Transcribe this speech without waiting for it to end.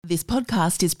This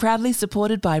podcast is proudly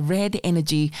supported by Red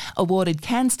Energy, awarded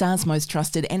CanStar's most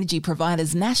trusted energy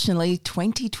providers nationally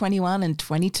 2021 and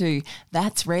 22.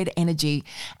 That's Red Energy.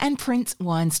 And Prince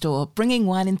Wine Store, bringing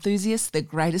wine enthusiasts the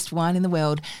greatest wine in the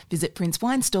world. Visit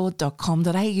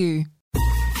princewinestore.com.au.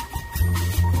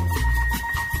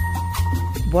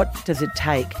 What does it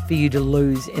take for you to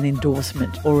lose an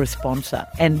endorsement or a sponsor?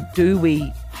 And do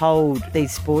we hold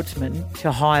these sportsmen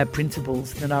to higher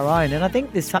principles than our own? And I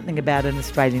think there's something about an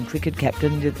Australian cricket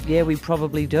captain that, yeah, we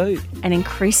probably do. An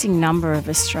increasing number of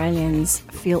Australians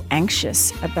feel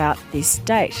anxious about this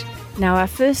date. Now, our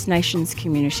First Nations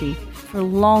community, for a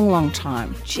long, long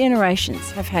time,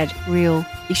 generations have had real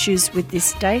issues with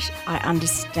this date. I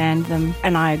understand them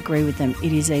and I agree with them.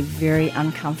 It is a very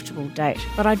uncomfortable date.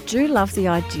 But I do love the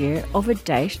idea of a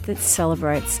date that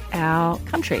celebrates our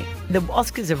country. The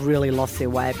Oscars have really lost their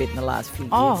way a bit in the last few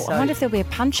years. Oh, I wonder if there'll be a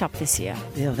punch-up this year.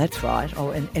 Yeah, that's right. Oh,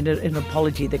 and an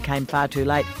apology that came far too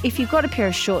late. If you've got a pair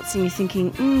of shorts and you're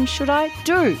thinking, should I?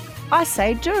 Do. I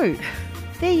say do.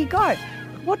 There you go.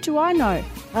 What do I know?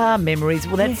 Memories.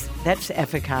 Well, that's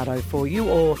avocado for you,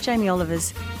 or Jamie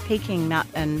Oliver's Peking nut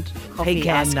and coffee.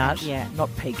 Pecan nut, yeah,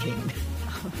 not Peking.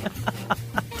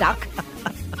 Duck.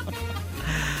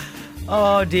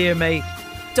 Oh dear me.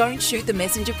 Don't Shoot the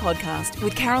Messenger podcast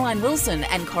with Caroline Wilson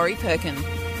and Corey Perkin.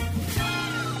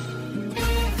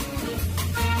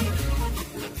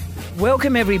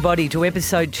 Welcome everybody to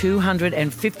episode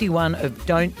 251 of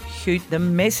Don't Shoot the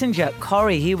Messenger.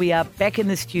 Corey, here we are back in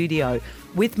the studio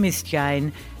with Miss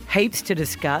Jane. Heaps to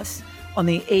discuss on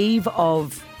the eve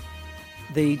of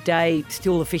the day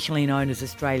still officially known as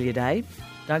Australia Day.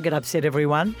 Don't get upset,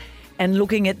 everyone. And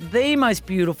looking at the most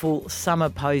beautiful summer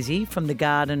posy from the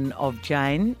garden of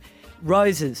Jane.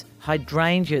 Roses,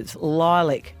 hydrangeas,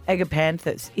 lilac,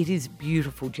 agapanthus. It is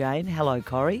beautiful, Jane. Hello,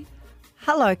 Corey.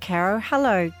 Hello, Caro.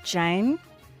 Hello, Jane.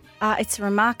 It's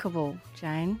remarkable,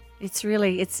 Jane. It's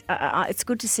really, it's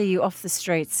good to see you off the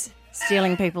streets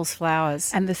stealing people's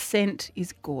flowers. And the scent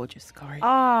is gorgeous, Corey.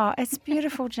 Oh, it's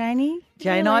beautiful, Janie.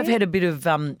 Jane, Really? I've had a bit of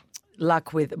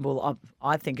luck with, well,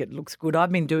 I think it looks good.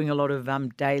 I've been doing a lot of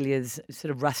dahlias,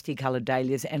 sort of rusty coloured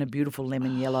dahlias, and a beautiful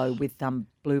lemon yellow with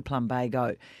blue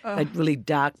plumbago, a really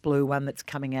dark blue one that's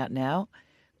coming out now.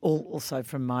 Also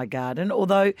from my garden.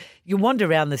 Although you wander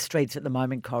around the streets at the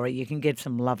moment, Corey, you can get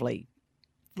some lovely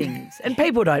things. And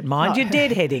people don't mind. You're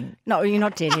deadheading. No, you're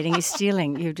not deadheading. You're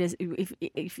stealing. You just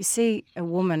if you see a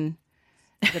woman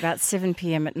at about 7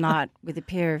 p.m. at night with a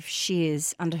pair of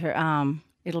shears under her arm,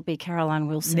 it'll be Caroline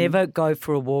Wilson. Never go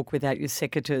for a walk without your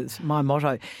secateurs, my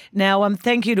motto. Now,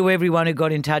 thank you to everyone who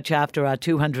got in touch after our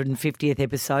 250th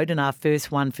episode and our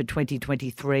first one for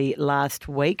 2023 last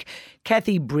week.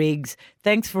 Kathy Briggs,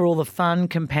 thanks for all the fun,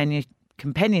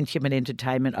 companionship and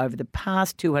entertainment over the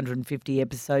past 250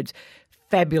 episodes.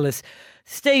 Fabulous.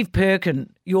 Steve Perkin,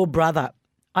 your brother.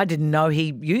 I didn't know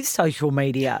he used social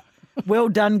media. Well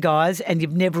done, guys, and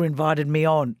you've never invited me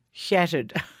on.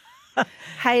 Shattered.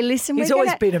 Hey, listen, He's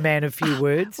always been a man of few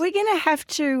words. We're going to have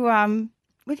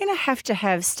to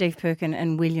have Steve Perkin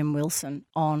and William Wilson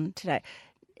on today.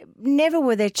 Never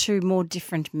were there two more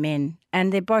different men,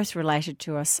 and they're both related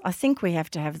to us. I think we have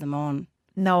to have them on.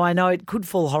 No, I know it could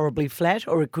fall horribly flat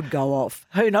or it could go off.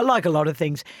 Who knows, like a lot of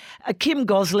things. Kim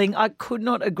Gosling, I could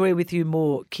not agree with you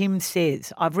more. Kim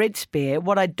says, I've read Spare.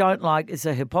 What I don't like is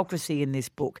the hypocrisy in this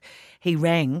book. He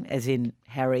rang, as in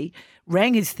Harry,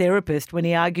 rang his therapist when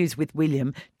he argues with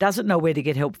William, doesn't know where to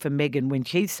get help for Meghan when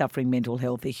she's suffering mental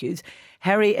health issues.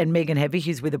 Harry and Meghan have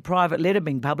issues with a private letter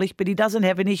being published, but he doesn't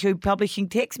have an issue publishing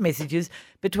text messages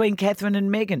between Catherine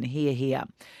and Meghan. Here.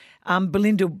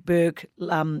 Belinda Burke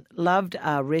loved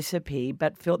our recipe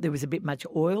but felt there was a bit much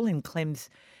oil in Clem's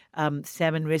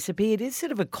salmon recipe. It is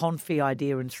sort of a confit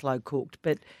idea and slow cooked,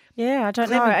 but yeah, I don't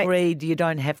Clem know. agreed you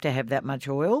don't have to have that much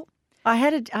oil. I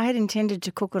had intended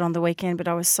to cook it on the weekend, but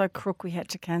I was so crook we had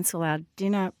to cancel our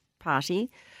dinner party.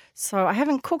 So I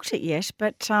haven't cooked it yet,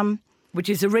 but which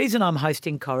is the reason I'm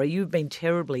hosting, Corey. You've been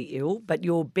terribly ill, but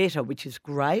you're better, which is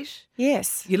great.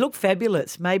 yes. You look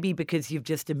fabulous, maybe because you've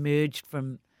just emerged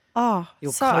from Oh,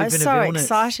 your so COVID of illness.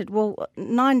 excited. Well,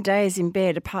 9 days in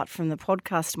bed apart from the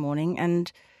podcast morning,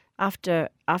 and after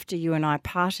you and I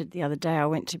parted the other day, I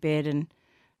went to bed and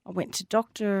I went to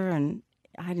doctor and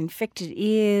I had infected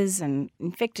ears and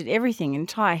infected everything,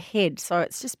 entire head. So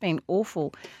it's just been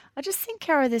awful. I just think,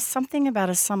 Cara, there's something about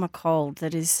a summer cold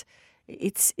that is,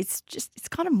 it's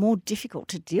kind of more difficult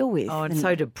to deal with. Oh, and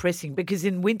so depressing because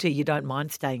in winter you don't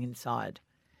mind staying inside.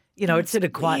 You know, it's sort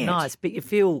of quite weird. nice, but you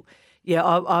feel Yeah,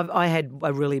 I had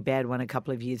a really bad one a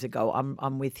couple of years ago.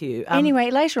 I'm with you.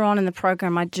 Anyway, later on in the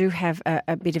program, I do have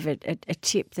a bit of a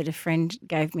tip that a friend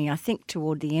gave me, I think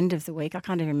toward the end of the week. I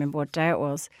can't even remember what day it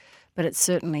was, but it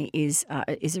certainly is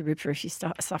a ripper if you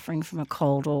start suffering from a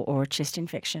cold or a chest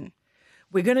infection.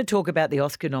 We're going to talk about the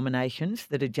Oscar nominations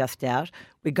that are just out.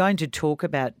 We're going to talk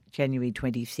about January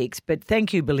 26, but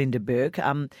thank you, Belinda Burke.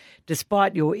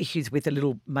 Despite your issues with a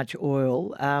little much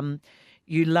oil,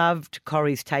 you loved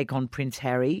Corrie's take on Prince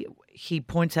Harry. He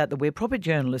points out that we're proper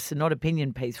journalists and not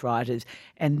opinion piece writers,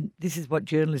 and this is what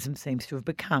journalism seems to have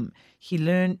become.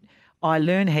 I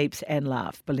learn heaps and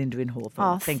laugh, Belinda in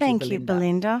Hawthorne. Oh, thank you,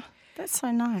 Belinda. That's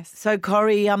so nice. So,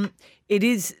 Corrie,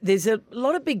 there's a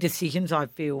lot of big decisions, I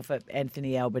feel, for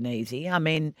Anthony Albanese. I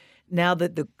mean, now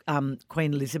that the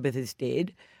Queen Elizabeth is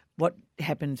dead, what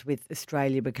happens with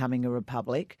Australia becoming a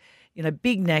republic? You know,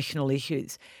 big national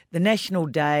issues. The National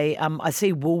Day, I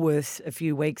see Woolworths a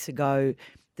few weeks ago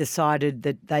decided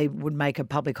that they would make a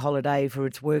public holiday for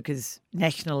its workers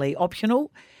nationally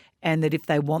optional, and that if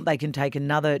they want, they can take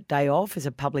another day off as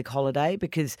a public holiday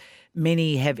because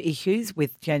many have issues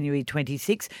with January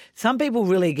 26. Some people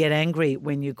really get angry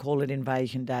when you call it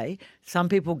Invasion Day. Some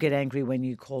people get angry when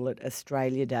you call it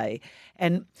Australia Day.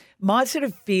 And my sort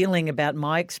of feeling about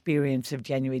my experience of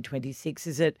January 26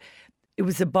 is that it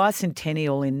was the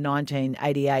bicentennial in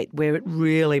 1988 where it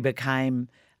really became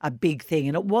a big thing,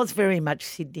 and it was very much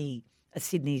a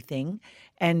Sydney thing.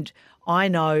 And I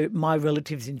know my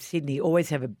relatives in Sydney always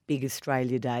have a big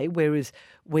Australia Day, whereas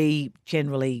we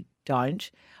generally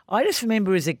don't. I just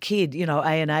remember as a kid, you know,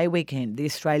 A&A weekend, the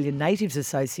Australian Natives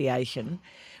Association,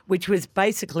 which was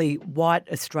basically white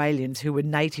Australians who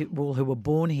were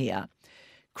born here,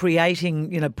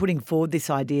 creating, you know, putting forward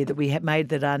this idea that we had made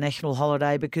that our national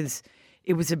holiday because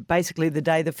it was basically the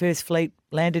day the First Fleet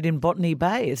landed in Botany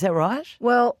Bay. Is that right?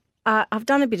 Well, I've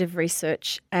done a bit of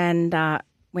research and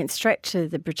went straight to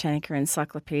the Britannica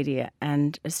Encyclopedia,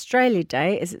 and Australia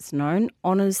Day, as it's known,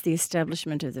 honours the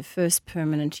establishment of the first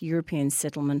permanent European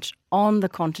settlement on the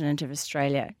continent of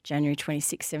Australia, January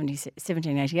 26,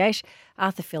 1788.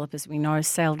 Arthur Phillip, as we know,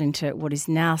 sailed into what is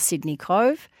now Sydney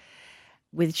Cove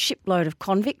with a shipload of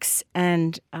convicts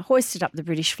and hoisted up the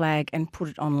British flag and put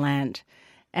it on land.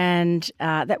 And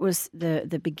that was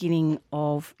the beginning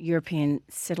of European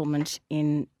settlement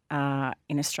in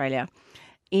Australia.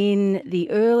 In the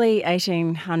early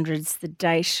 1800s, the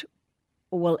date,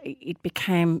 well, it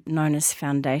became known as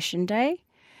Foundation Day.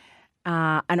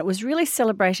 And it was really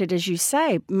celebrated, as you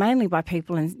say, mainly by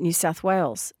people in New South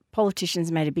Wales.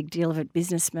 Politicians made a big deal of it,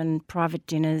 businessmen, private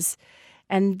dinners.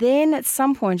 And then at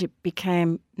some point it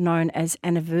became known as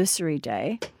Anniversary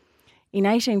Day. In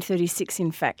 1836,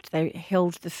 in fact, they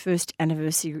held the first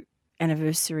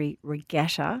anniversary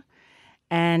regatta.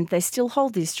 And they still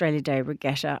hold the Australia Day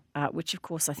Regatta, which, of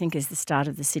course, I think is the start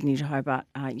of the Sydney to Hobart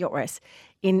yacht race.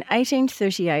 In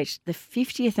 1838, the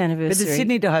 50th anniversary... But the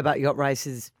Sydney to Hobart yacht race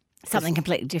is... Something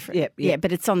completely different. Yeah,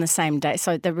 but it's on the same day.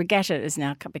 So the regatta has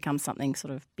now become something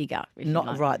sort of bigger.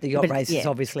 Not right. The yacht race is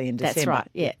obviously in December. That's right,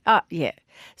 yeah. Yeah.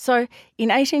 So in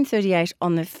 1838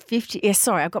 on the 50th... Yeah,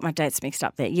 sorry, I've got my dates mixed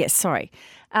up there. Yes, sorry.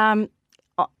 In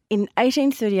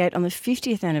 1838, on the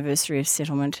 50th anniversary of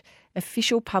settlement,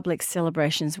 official public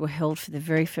celebrations were held for the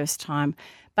very first time,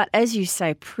 but as you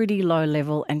say, pretty low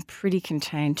level and pretty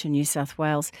contained to New South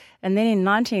Wales. And then in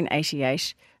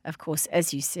 1988, of course,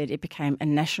 as you said, it became a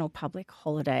national public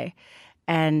holiday.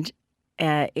 And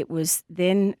it was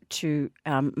then to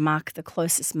mark the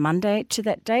closest Monday to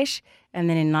that date. And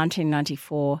then in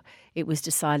 1994, it was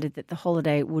decided that the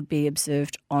holiday would be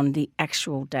observed on the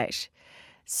actual date.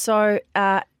 So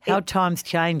how times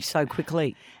change so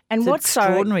quickly. And what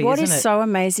is so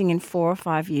amazing in 4 or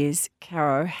 5 years,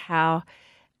 Caro, how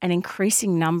an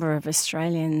increasing number of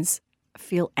Australians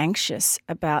feel anxious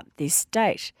about this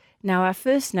date. Now, our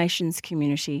First Nations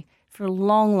community, for a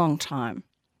long, long time,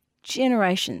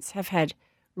 generations have had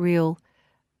real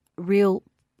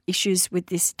issues with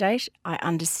this date. I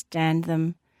understand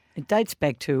them. It dates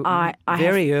back to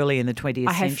very early in the 20th century.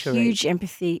 I have huge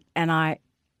empathy and I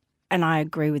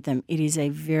agree with them. It is a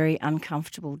very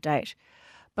uncomfortable date.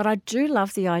 But I do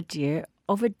love the idea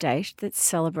of a date that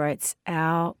celebrates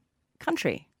our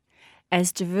country.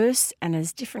 As diverse and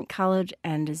as different coloured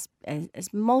and as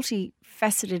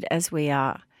multifaceted as we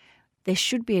are, there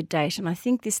should be a date. And I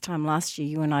think this time last year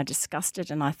you and I discussed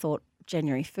it and I thought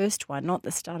January 1st, why not?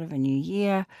 The start of a new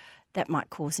year. That might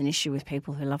cause an issue with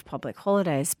people who love public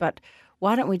holidays. But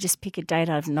why don't we just pick a date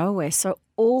out of nowhere so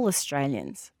all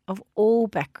Australians of all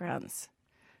backgrounds,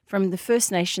 from the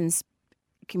First Nations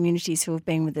communities who have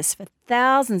been with us for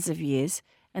thousands of years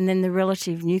and then the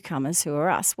relative newcomers who are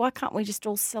us. Why can't we just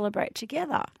all celebrate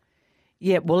together?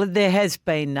 Yeah, well, there has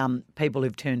been people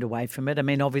who've turned away from it. I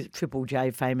mean, obviously, Triple J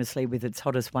famously with its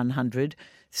Hottest 100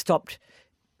 stopped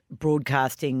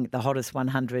broadcasting the Hottest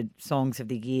 100 songs of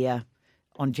the year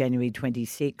on January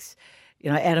 26.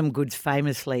 You know, Adam Goodes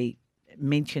famously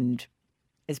mentioned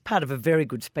as part of a very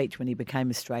good speech when he became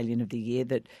Australian of the Year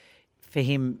that for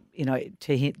him, you know,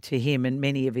 to him and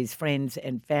many of his friends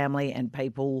and family and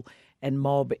people and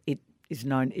mob, it is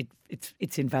known,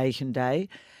 it's Invasion Day.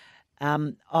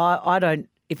 I don't,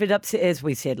 if it upsets, as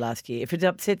we said last year, if it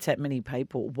upsets that many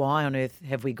people, why on earth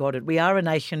have we got it? We are a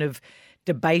nation of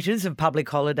debaters of public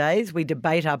holidays. We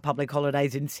debate our public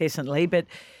holidays incessantly, but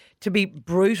to be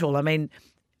brutal, I mean,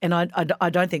 and I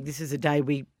don't think this is a day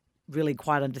we really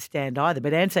quite understand either,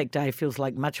 but Anzac Day feels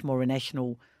like much more a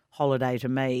national holiday to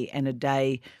me and a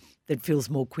day that feels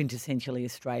more quintessentially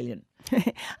Australian.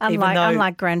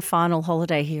 Unlike Grand Final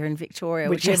holiday here in Victoria,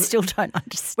 which I still don't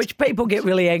understand. Which people get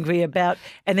really angry about.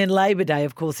 And then Labor Day,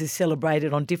 of course, is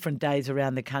celebrated on different days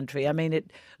around the country. I mean,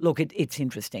 it's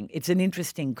interesting. It's an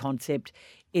interesting concept.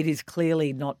 It is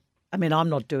clearly not, I mean, I'm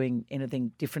not doing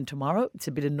anything different tomorrow. It's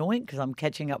a bit annoying because I'm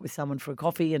catching up with someone for a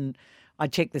coffee and I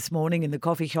checked this morning and the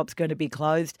coffee shop's going to be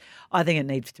closed. I think it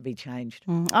needs to be changed.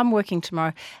 I'm working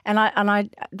tomorrow. And I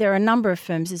there are a number of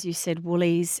firms, as you said,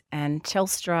 Woolies and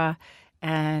Telstra,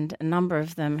 and a number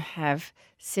of them have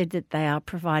said that they are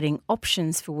providing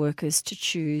options for workers to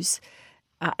choose.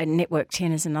 Network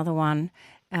 10 is another one.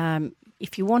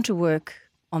 If you want to work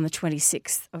on the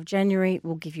 26th of January,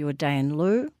 we'll give you a day in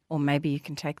lieu, or maybe you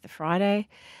can take the Friday.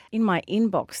 In my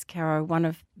inbox, Caro, one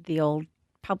of the old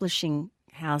publishing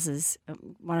houses,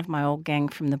 one of my old gang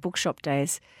from the bookshop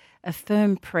days,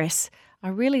 Affirm Press, I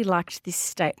really liked this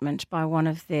statement by one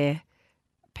of their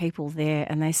people there,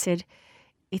 and they said,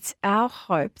 "It's our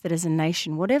hope that as a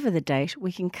nation, whatever the date,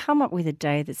 we can come up with a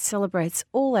day that celebrates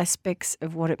all aspects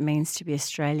of what it means to be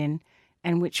Australian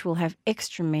and which will have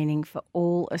extra meaning for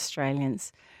all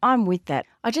Australians." I'm with that.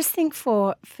 I just think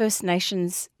for First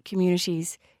Nations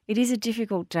communities, it is a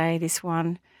difficult day, this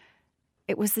one.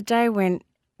 It was the day when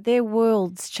their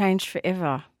worlds changed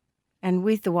forever. And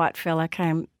with the white fella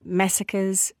came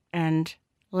massacres and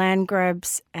land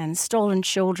grabs and stolen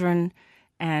children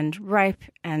and rape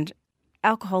and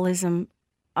alcoholism.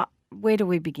 Where do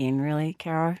we begin, really,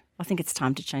 Caro? I think it's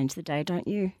time to change the day, don't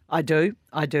you? I do.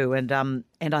 And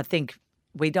I think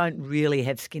we don't really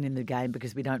have skin in the game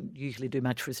because we don't usually do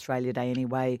much for Australia Day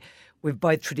anyway. We're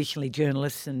both traditionally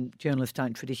journalists and journalists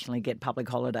don't traditionally get public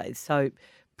holidays. So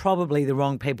probably the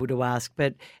wrong people to ask,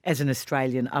 but as an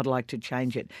Australian, I'd like to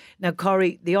change it. Now,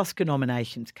 Corrie, the Oscar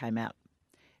nominations came out,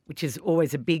 which is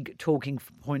always a big talking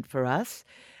point for us.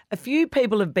 A few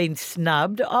people have been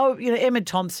snubbed. Oh, you know, Emma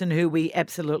Thompson, who we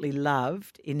absolutely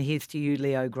loved in Here's to You,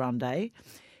 Leo Grande,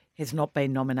 has not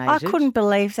been nominated. I couldn't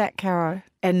believe that, Caro.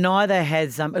 And neither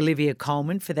has Olivia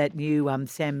Colman for that new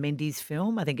Sam Mendes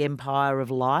film, I think Empire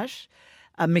of Light.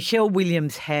 Michelle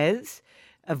Williams has.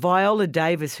 Viola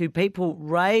Davis, who people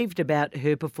raved about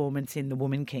her performance in The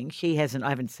Woman King. She hasn't, I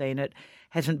haven't seen it,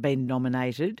 hasn't been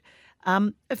nominated.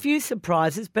 A few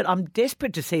surprises, but I'm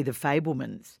desperate to see The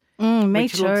Fabelmans. Me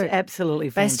which too. Looks absolutely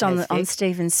fantastic. Based on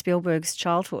Steven Spielberg's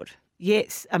childhood.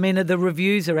 Yes. I mean, the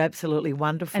reviews are absolutely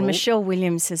wonderful. And Michelle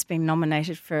Williams has been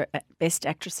nominated for Best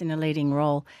Actress in a Leading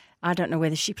Role. I don't know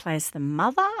whether she plays the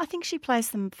mother. I think she plays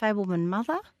the Fabelman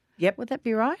mother. Yep. Would that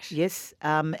be right? Yes.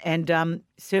 And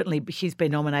certainly she's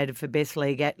been nominated for Best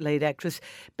Lead Actress.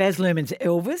 Baz Luhrmann's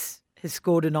Elvis has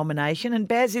scored a nomination, and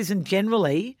Baz isn't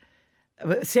generally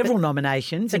several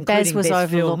nominations, but including Baz was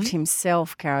Best overlooked Film.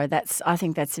 himself, Caro. I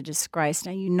think that's a disgrace.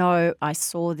 Now, you know, I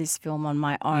saw this film on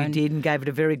my own. You did and gave it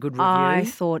a very good review. I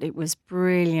thought it was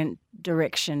brilliant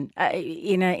direction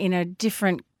in a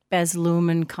different Baz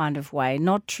Luhrmann kind of way,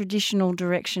 not traditional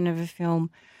direction of a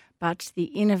film, but the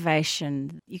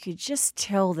innovation. You could just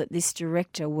tell that this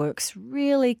director works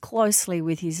really closely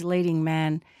with his leading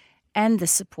man and the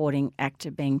supporting actor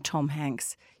being Tom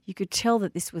Hanks. You could tell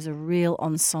that this was a real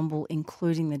ensemble,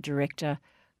 including the director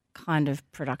kind of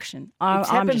production. It's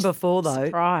happened before, though.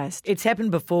 Surprised. It's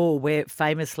happened before where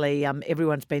famously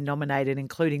everyone's been nominated,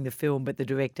 including the film, but the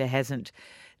director hasn't.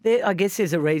 I guess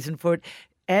there's a reason for it.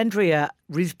 Andrea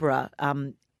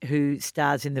Risborough, who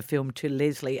stars in the film To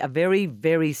Leslie, a very,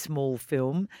 very small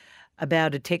film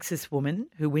about a Texas woman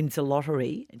who wins the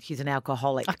lottery, and she's an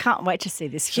alcoholic. I can't wait to see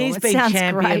this film. She's It been sounds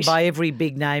championed great. by every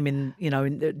big name in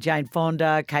Jane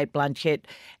Fonda, Cate Blanchett,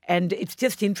 and it's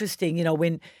just interesting,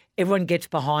 when everyone gets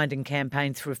behind and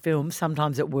campaigns for a film,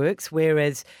 sometimes it works,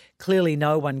 whereas clearly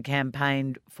no one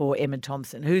campaigned for Emma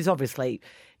Thompson, who's obviously,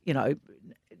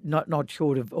 not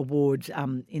short of awards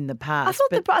in the past.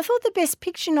 I thought the Best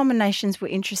Picture nominations were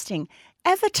interesting.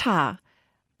 Avatar.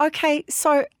 Okay,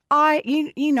 so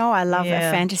you know I love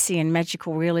a fantasy and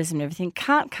magical realism and everything.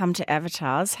 Can't come to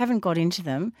Avatars, haven't got into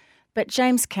them. But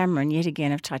James Cameron, yet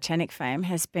again of Titanic fame,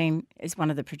 is one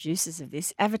of the producers of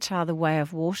this. Avatar: The Way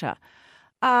of Water.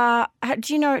 Do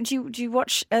you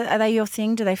watch? Are they your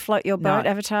thing? Do they float your boat? No.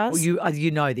 Avatars? Well,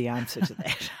 you know the answer to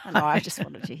that. No, I just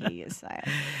wanted to hear you say it.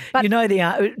 But you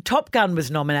know Top Gun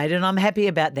was nominated, and I'm happy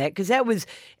about that because that was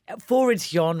for its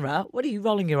genre. What are you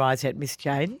rolling your eyes at, Miss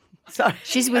Jane? Sorry.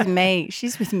 She's with me.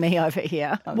 She's with me over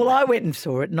here. Well, I went and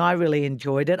saw it and I really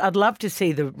enjoyed it. I'd love to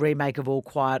see the remake of All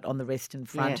Quiet on the Western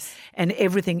Front and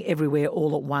Everything Everywhere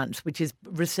All at Once, which has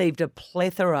received a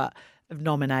plethora of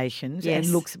nominations and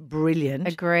looks brilliant.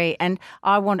 Agree. And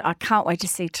I can't wait to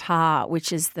see Tar,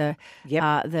 which is the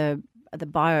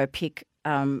biopic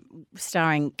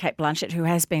starring Cate Blanchett, who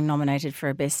has been nominated for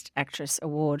a Best Actress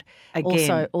award.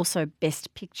 Again. Also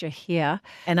Best Picture here.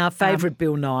 And our favourite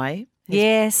Bill Nye.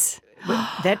 Yes.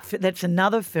 That's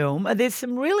another film. There's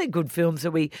some really good films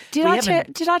that Did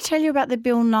I tell you about the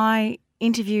Bill Nye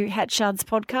interview Hatchard's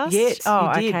podcast? Yes,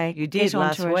 you did. Okay. You did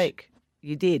last week.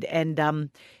 You did. And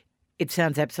it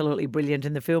sounds absolutely brilliant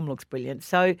and the film looks brilliant.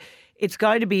 So it's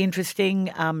going to be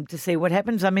interesting to see what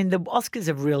happens. I mean, the Oscars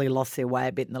have really lost their way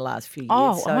a bit in the last few years.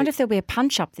 Oh, I wonder if there'll be a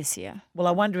punch-up this year. Well,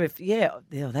 I wonder if,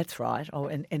 that's right. Oh,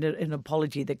 and an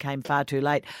apology that came far too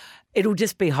late. It'll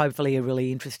just be hopefully a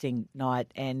really interesting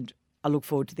night and I look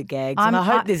forward to the gags. And I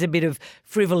hope there's a bit of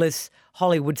frivolous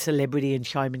Hollywood celebrity and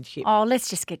showmanship. Oh, let's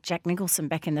just get Jack Nicholson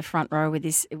back in the front row with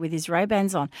his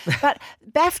Ray-Bans on. But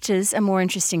BAFTAs are more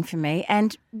interesting for me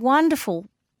and wonderful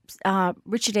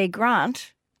Richard E.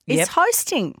 Grant is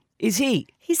hosting. Is he?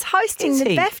 He's hosting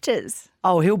the BAFTAs.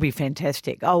 Oh, he'll be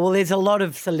fantastic. Oh, well, there's a lot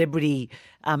of celebrity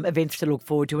events to look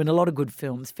forward to and a lot of good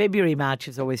films. February, March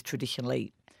is always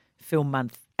traditionally film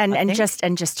month. And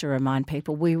just to remind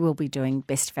people, we will be doing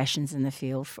best fashions in the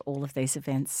field for all of these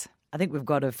events. I think we've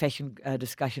got a fashion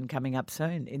discussion coming up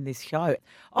soon in this show.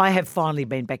 I have finally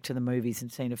been back to the movies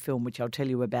and seen a film, which I'll tell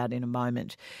you about in a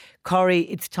moment. Corrie,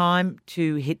 it's time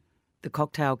to hit the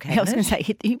cocktail cabinet. I was going to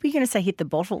say, we're going to say hit the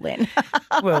bottle then.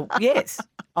 Well, yes.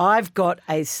 I've got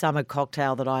a summer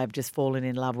cocktail that I have just fallen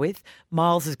in love with.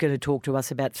 Miles is going to talk to us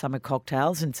about summer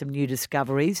cocktails and some new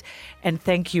discoveries. And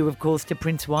thank you, of course, to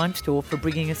Prince Wine Store for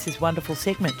bringing us this wonderful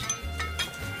segment.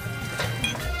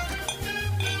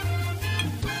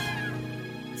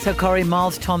 So, Corrie,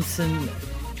 Miles Thompson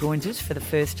joins us for the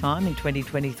first time in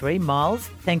 2023. Miles,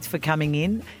 thanks for coming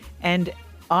in. And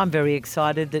I'm very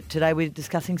excited that today we're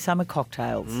discussing summer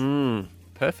cocktails.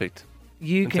 Perfect.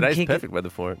 Today's perfect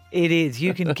weather for it. It is.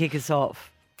 You can kick us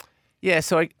off. Yeah,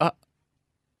 so I'm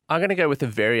going to go with a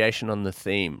variation on the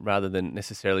theme rather than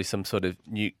necessarily some sort of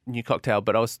new cocktail.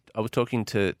 But I was talking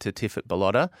to Tiff at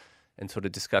Ballotta and sort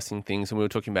of discussing things, and we were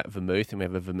talking about vermouth, and we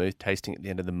have a vermouth tasting at the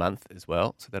end of the month as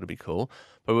well, so that'll be cool.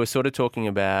 But we were sort of talking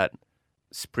about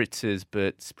spritzers,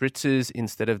 but spritzers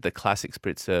instead of the classic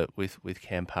spritzer with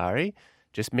Campari,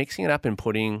 just mixing it up and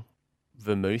putting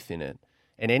vermouth in it.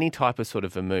 And any type of sort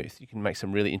of vermouth, you can make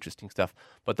some really interesting stuff.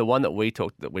 But the one that we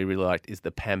really liked is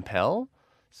the Pampel.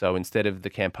 So instead of the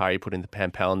Campari, put in the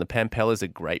Pampel. And the Pampel is a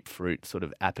grapefruit sort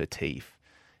of aperitif.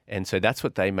 And so that's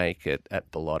what they make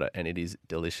at Ballotta, and it is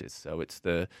delicious. So it's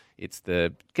the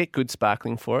get good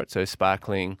sparkling for it. So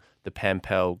sparkling, the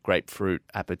Pampel grapefruit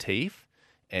aperitif,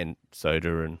 and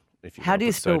soda. And if you how do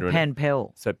you spell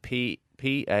Pampel? So Pampelle.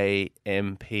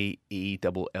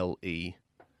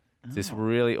 It's this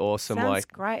really awesome, Sounds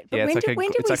great. But yeah, when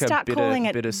did we start calling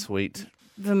it bittersweet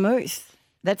vermouth?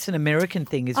 That's an American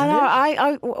thing, isn't it?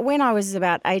 I when I was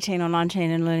about 18 or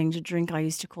 19 and learning to drink, I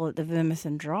used to call it the vermouth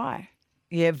and dry.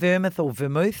 Yeah, vermouth or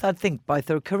vermouth. I think both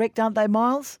are correct, aren't they,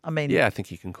 Miles? I mean, yeah, I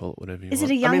think you can call it whatever you want. Is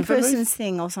it a young person's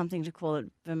thing or something to call it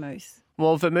vermouth?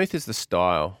 Well, vermouth is the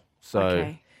style. So.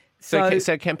 Okay. So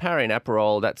Campari and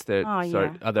Aperol, that's their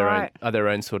their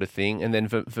own sort of thing, and then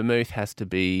vermouth has to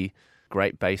be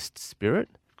grape-based spirit.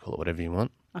 Call it whatever you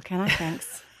want. Okay, no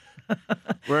thanks.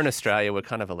 We're in Australia. We're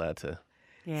kind of allowed to.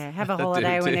 Yeah, have a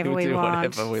holiday whenever we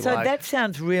want. Whatever we so like. that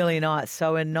sounds really nice.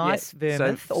 So a nice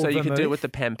vermouth or so you vermouth. can do it with the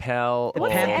Pampel.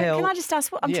 Can I just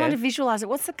ask? I'm trying to visualise it.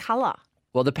 What's the colour?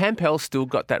 Well, the Pampel's still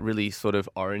got that really sort of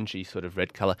orangey sort of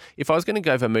red colour. If I was going to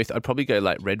go vermouth, I'd probably go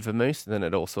like red vermouth, and then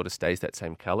it all sort of stays that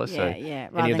same colour. Yeah.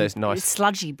 Any of those nice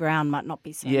sludgy brown might not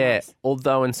be so nice. Yeah,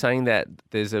 although in saying that,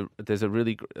 there's a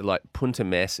really like Punta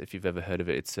Mess, if you've ever heard of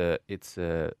it. It's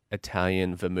a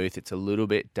Italian vermouth. It's a little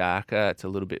bit darker. It's a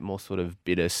little bit more sort of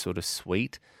bitter, sort of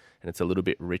sweet, and it's a little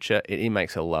bit richer. It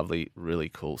makes a lovely, really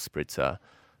cool spritzer.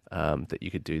 that you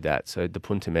could do that. So the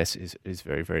Punta Mes is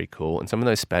very, very cool. And some of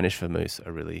those Spanish vermouths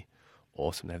are really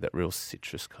awesome. They have that real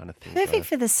citrus kind of thing. Perfect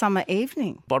for the summer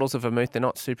evening. Bottles of vermouth, they're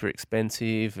not super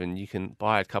expensive, and you can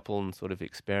buy a couple and sort of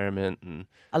experiment. And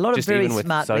A lot of just very even with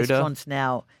smart soda, restaurants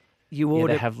now, you yeah,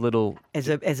 order they have little. as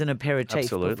an aperitif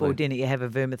before Absolutely. dinner. You have a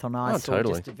vermouth on ice or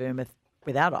totally. just a vermouth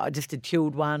without ice, just a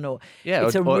chilled one. Or Yeah,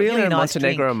 it's a or, really nice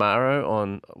Montenegro drink.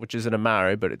 Amaro which is an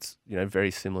Amaro, but it's very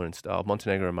similar in style.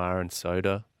 Montenegro Amaro and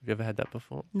soda. Have you ever had that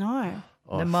before? No.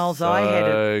 The Miles, so I had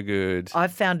it. good. I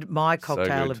found my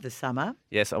cocktail good. of the summer.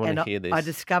 Yes, I want and to hear this. I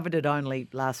discovered it only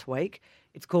last week.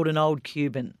 It's called an Old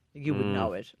Cuban. You Mm. would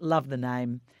know it. Love the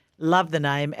name. Love the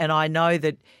name. And I know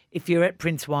that if you're at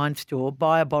Prince Wine Store,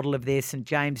 buy a bottle of their St.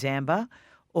 James Amber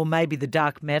or maybe the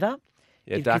Dark Matter.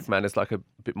 Yeah, Dark Man is like a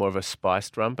bit more of a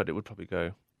spiced rum, but it would probably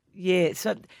go. Yeah,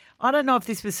 so I don't know if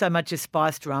this was so much a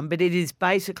spiced rum, but it is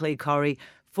basically, Corrie,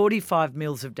 45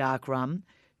 mils of dark rum,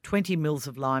 20 mils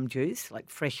of lime juice, like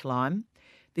fresh lime,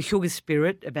 the sugar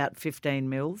spirit, about 15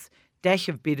 mils, dash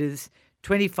of bitters,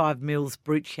 25 mils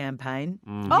brut champagne,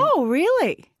 Oh,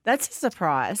 really? That's a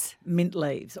surprise. mint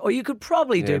leaves. Or you could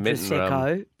probably do mint and rum.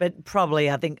 Prosecco, but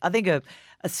probably I think a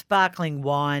sparkling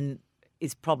wine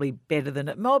is probably better than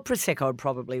it. More Prosecco would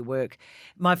probably work.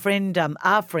 My friend,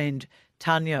 our friend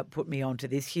Tanya put me onto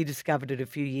this. She discovered it a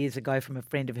few years ago from a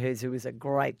friend of hers who was a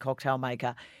great cocktail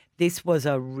maker. This was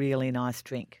a really nice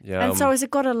drink. Yeah. And so has it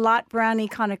got a light browny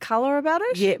kind of colour about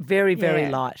it? Yeah, very, very Yeah.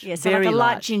 light. Yeah, so very like a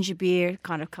light ginger beer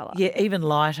kind of colour. Yeah, even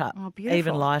lighter. Oh, beautiful.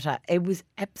 Even lighter. It was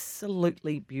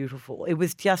absolutely beautiful. It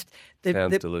was just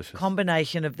Sounds the delicious.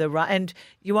 combination of the and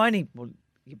you only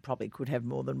you probably could have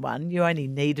more than one. You only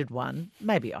needed one.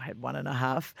 Maybe I had one and a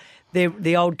half.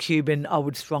 The Old Cuban I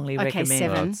would strongly Okay, recommend.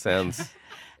 7. it sounds.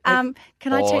 Can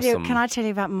I tell you? Awesome. Can I tell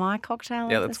you about my cocktail?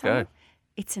 Yeah, of the let's summer? go.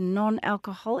 It's a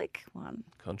non-alcoholic one.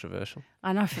 Controversial.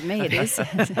 I know for me it is.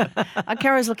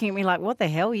 Kara's looking at me like, what the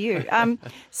hell are you?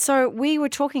 So we were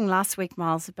talking last week,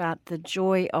 Miles, about the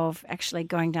joy of actually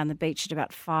going down the beach at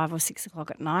about 5 or 6 o'clock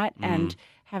at night and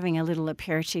having a little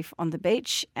aperitif on the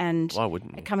beach and Why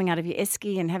wouldn't you? coming out of your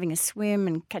esky and having a swim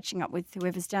and catching up with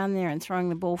whoever's down there and throwing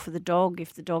the ball for the dog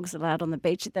if the dog's allowed on the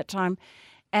beach at that time.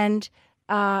 And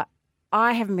I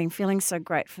haven't been feeling so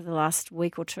great for the last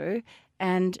week or two.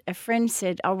 And a friend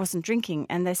said, I wasn't drinking.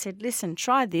 And they said, listen,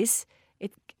 try this.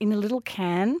 It in a little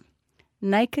can,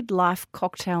 Naked Life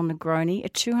Cocktail Negroni, a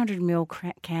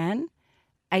 200ml can,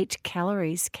 8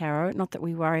 calories, Caro. Not that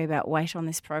we worry about weight on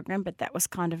this program, but that was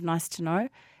kind of nice to know.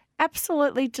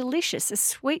 Absolutely delicious. A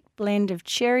sweet blend of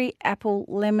cherry, apple,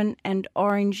 lemon and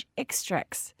orange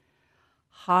extracts.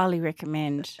 Highly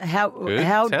recommend.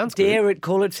 How Sounds dare it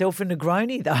call itself a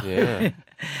Negroni though? Yeah.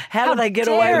 How do they get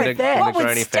dare away it. with that? What would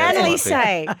Negroni fans Stanley might be.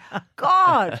 say?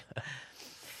 God.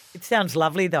 It sounds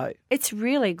lovely though. It's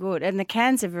really good, and the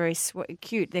cans are very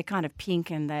cute. They're kind of pink,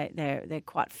 and they're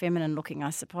quite feminine looking, I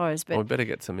suppose. But Well, we better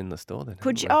get some in the store then.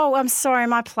 could you? hadn't Oh, I'm sorry.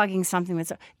 Am I plugging something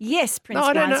that's? Yes, Prince. No,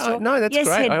 I don't Wine know. Store. No, that's yes,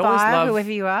 great. Head I always buyer, love-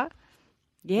 whoever you are. we?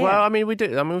 Yeah. Well, I mean, we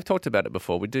do. I mean, we've talked about it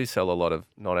before. We do sell a lot of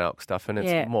non-alc stuff, and it's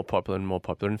Yeah. more popular and more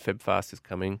popular. And FebFast is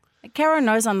coming. Caro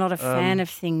knows I'm not a fan of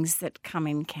things that come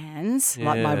in cans.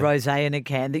 Like my Yeah. rosé in a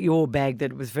can that you all bagged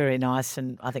that was very nice,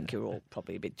 and I think you're all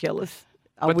probably a bit jealous.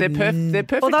 But they're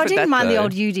perfect. Although I for didn't that, mind the though.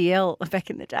 old UDL back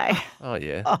in the day. Oh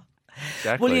yeah.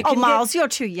 Exactly. Well, you Oh, can get- Miles, you're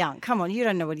too young. Come on, you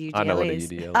don't know what UDL I know what a is.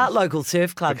 UDL is. Art Local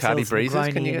Surf Club Bacardi sells Breezes.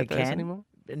 Negroni Can you in a get those can. anymore?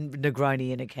 And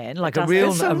Negroni in a can, like does. a real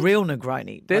There's some-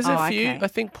 Negroni. There's Oh, a few. okay. I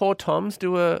think Poor Tom's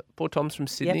from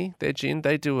Sydney. Their gin.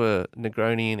 They do a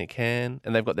Negroni in a can,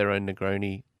 and they've got their own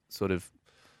Negroni sort of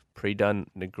pre-done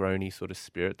Negroni sort of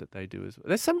spirit that they do as well.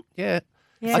 There's some. Yeah.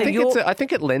 Yeah. I So think I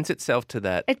think it lends itself to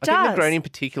that. It I does. think Negroni in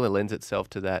particular lends itself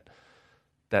to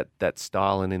that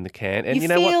style and in the can. And You you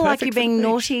know feel what? like Perfect you're for the being beach.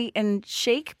 naughty and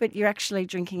chic, but you're actually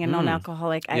drinking a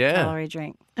non-alcoholic 8-calorie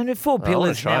drink. And the Four I wanna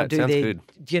Pillars try now it. do Sounds their good.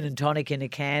 gin and tonic in a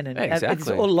can, and Yeah, it's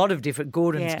exactly. a lot of different.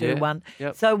 Gordon's Yeah. do Yeah. one.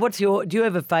 Yep. So, do you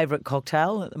have a favourite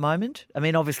cocktail at the moment? I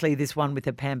mean, obviously this one with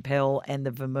the Pampel and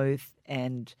the vermouth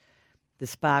and the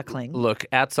sparkling. Look,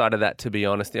 outside of that, to be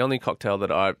honest, the only cocktail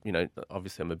that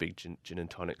obviously I'm a big gin and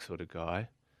tonic sort of guy.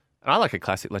 And I like a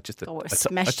classic, like just a, Oh, we've a, to-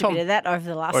 smashed a Tom, bit of that over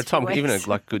the last or a few Tom, weeks. even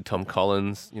like good Tom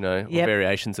Collins, or Yep.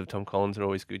 variations of Tom Collins are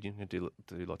always good. You can do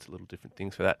lots of little different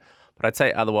things for that. But I'd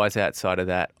say otherwise, outside of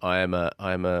that, I am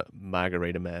a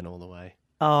margarita man all the way.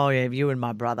 Oh yeah, you and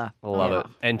my brother. I love Yeah. it,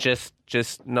 and just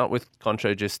not with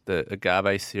Contro, just the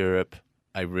agave syrup,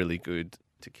 a really good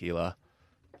tequila,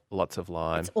 lots of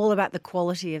lime. It's all about the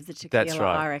quality of the tequila, That's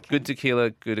right. I reckon. Good tequila,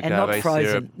 good agave And not frozen,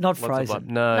 syrup. not lots of frozen.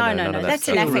 lime. No, No, none of that that's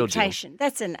stuff. an The real deal. affectation.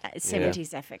 That's an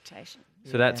 70s affectation.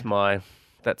 So that's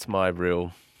my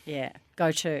real Yeah,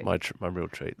 go to. My real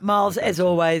treat. Miles, My as go-to.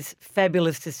 always,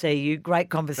 fabulous to see you. Great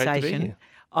conversation. here.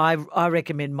 I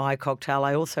recommend my cocktail.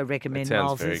 I also recommend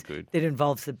sounds Miles's very good. that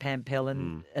involves the Pampel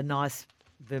and a nice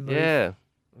vermouth. Yeah,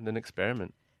 and an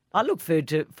experiment. I look forward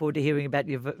to hearing about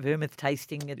your vermouth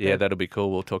tasting. Yeah, that'll be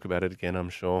cool. We'll talk about it again, I'm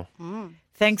sure.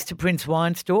 Thanks to Prince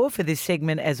Wine Store for this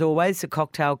segment, as always, the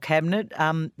cocktail cabinet.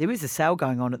 There is a sale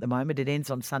going on at the moment. It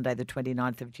ends on Sunday, the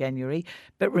 29th of January.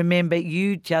 But remember,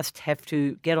 you just have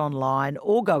to get online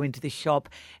or go into the shop,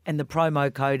 and the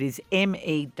promo code is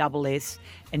MESS,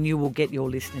 and you will get your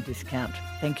listener discount.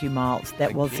 Thank you, Miles.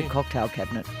 That was the cocktail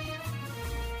cabinet.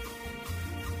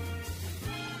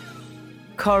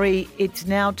 Corrie, it's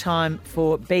now time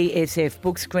for BSF,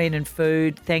 Book, Screen and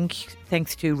Food.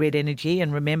 Thanks to Red Energy.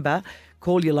 And remember,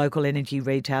 call your local energy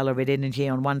retailer, Red Energy,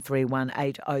 on 131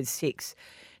 806.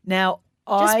 Now,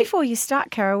 Just before you start,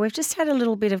 Carol, we've just had a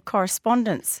little bit of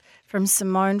correspondence from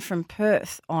Simone from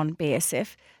Perth on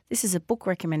BSF. This is a book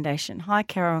recommendation. Hi,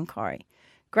 Carol and Corrie.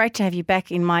 Great to have you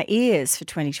back in my ears for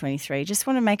 2023. Just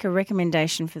want to make a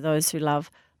recommendation for those who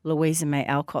love Louisa May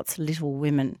Alcott's Little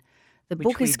Women. The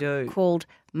book is called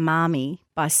Marmee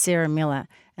by Sarah Miller,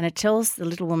 and it tells the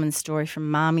little woman's story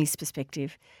from Marmee's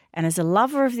perspective. And as a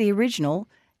lover of the original,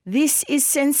 this is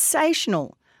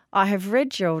sensational. I have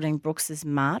read Geraldine Brooks's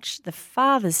March, the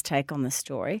father's take on the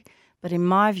story, but in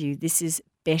my view, this is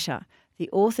better. The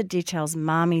author details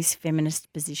Marmee's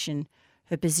feminist position,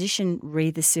 her position re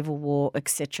the Civil War,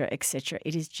 etc., etc.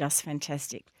 It is just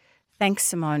fantastic. Thanks,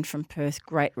 Simone from Perth.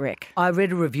 Great rec. I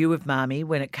read a review of Marmee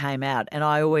when it came out, and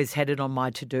I always had it on my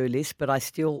to-do list, but I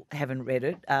still haven't read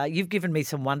it. You've given me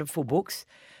some wonderful books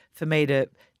for me to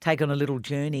take on a little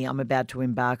journey I'm about to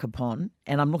embark upon,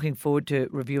 and I'm looking forward to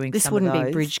reviewing This some of those. wouldn't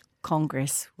be Bridge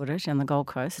Congress, would it, on the Gold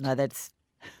Coast? No, that's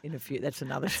in a few. That's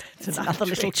another. It's another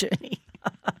little journey.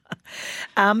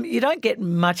 You don't get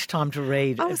much time to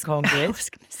read at Congress. I was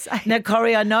going to say. Now,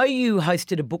 Corrie, I know you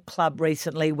hosted a book club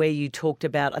recently where you talked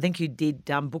about, I think you did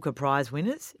Booker Prize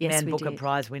winners, Yes, Man we Booker did.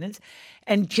 Prize winners.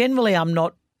 And generally I'm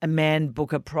not a Man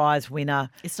Booker Prize winner.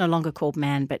 It's no longer called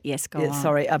Man, but yes, go on.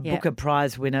 Sorry, a Yeah. Booker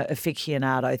Prize winner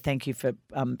aficionado. Thank you for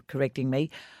correcting me.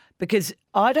 Because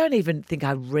I don't even think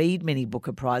I read many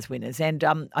Booker Prize winners. And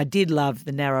I did love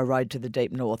The Narrow Road to the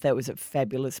Deep North. That was a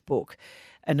fabulous book.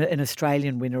 An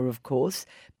Australian winner, of course.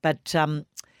 But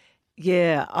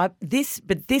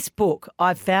this book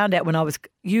I found out when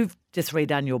you've just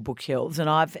redone your bookshelves, and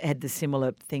I've had the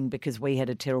similar thing because we had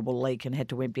a terrible leak and had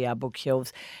to empty our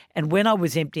bookshelves. And when I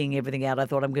was emptying everything out, I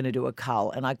thought I'm going to do a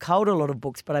cull. And I culled a lot of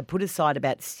books, but I put aside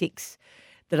about 6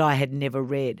 that I had never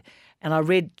read. And I've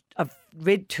read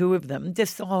 2 of them. I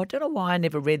don't know why I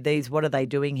never read these. What are they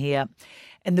doing here?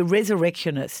 And The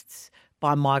Resurrectionists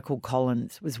by Michael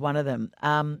Collins was one of them.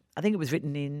 I think it was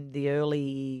written in the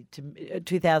early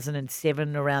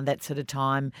 2007, around that sort of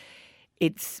time.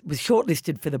 It was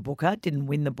shortlisted for the Booker, didn't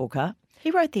win the Booker.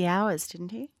 He wrote The Hours, didn't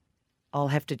he? I'll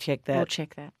have to check that. We'll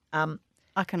check that.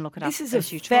 I can look it up. This is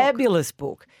as a you talk. fabulous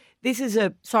book. This is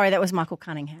a Sorry, that was Michael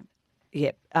Cunningham.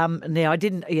 yeah. Now I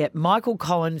didn't. Yeah, Michael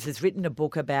Collins has written a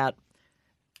book about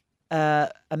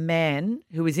a man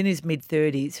who is in his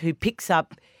mid-30s who picks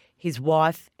up his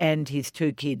wife and his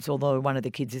 2 kids, although one of the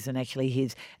kids isn't actually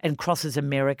his, and crosses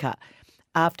America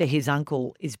after his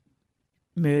uncle is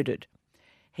murdered.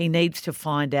 He needs to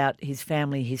find out his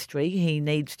family history. He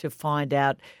needs to find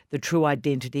out the true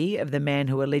identity of the man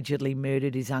who allegedly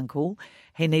murdered his uncle.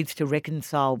 He needs to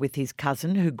reconcile with his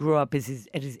cousin who grew up as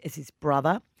his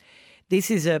brother.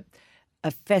 This is a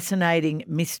fascinating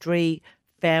mystery,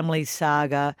 family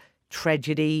saga,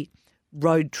 tragedy,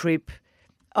 road trip.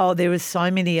 Oh, there are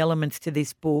so many elements to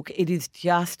this book. It is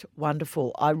just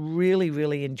wonderful. I really,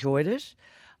 really enjoyed it.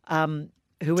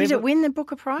 Did it win the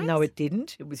Booker Prize? No, it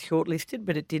didn't. It was shortlisted,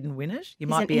 but it didn't win it. You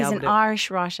might be He's able an to. Irish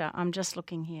writer. I'm just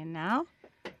looking here now.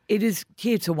 It is.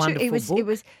 Yeah, it's a wonderful book. It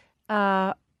was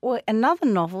another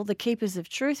novel, The Keepers of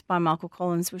Truth by Michael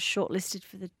Collins, was shortlisted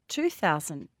for the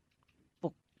 2000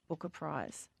 Booker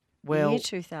Prize. Well, year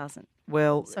 2000.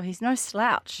 Well, So he's no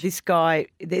slouch. this guy.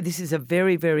 This is a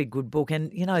very, very good book,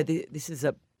 and you know, this is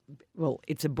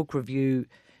it's a book review,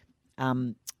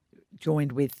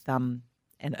 joined with an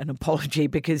apology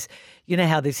because you know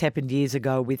how this happened years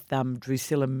ago with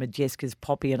Drusilla Majeska's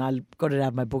Poppy, and I got it out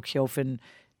of my bookshelf and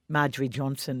Marjorie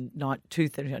Johnson,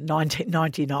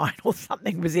 1999 or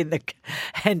something was in the,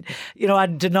 and,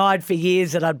 I'd denied for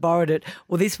years that I'd borrowed it.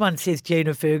 Well, this one says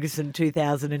Gina Ferguson,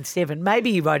 2007.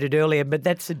 Maybe he wrote it earlier, but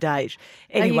that's the date.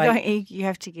 Anyway. You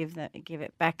have to give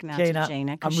it back now Gina, to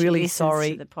Gina. I'm really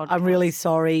sorry. I'm really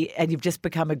sorry. And you've just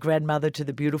become a grandmother to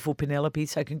the beautiful Penelope,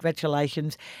 so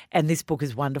congratulations. And this book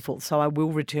is wonderful, so I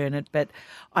will return it. But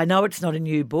I know it's not a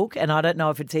new book, and I don't know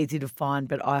if it's easy to find,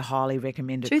 but I highly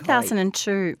recommend it.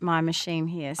 2002, my machine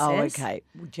here says. Oh, okay.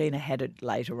 Well, Gina had it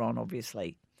later on,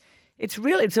 obviously. It's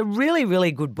a really,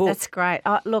 really good book. That's great.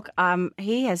 Look,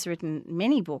 he has written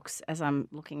many books as I'm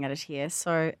looking at it here.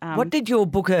 So, what did your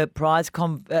Booker Prize?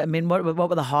 What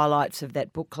were the highlights of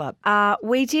that book club?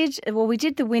 We did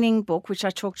the winning book, which I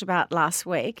talked about last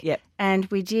week. Yep. And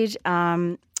we did.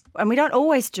 And we don't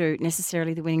always do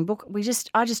necessarily the winning book.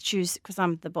 I just choose, because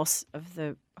I'm the boss of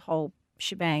the whole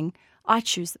shebang. I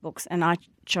choose the books, and I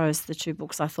chose the two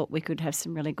books I thought we could have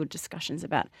some really good discussions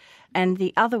about. And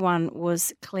the other one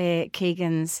was Claire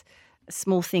Keegan's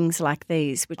Small Things Like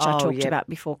These, which I talked about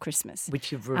before Christmas.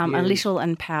 Which you've reviewed. A little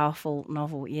and powerful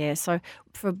novel, yeah. So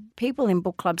for people in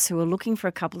book clubs who are looking for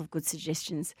a couple of good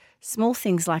suggestions, Small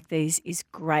Things Like These is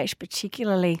great,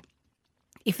 particularly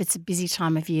if it's a busy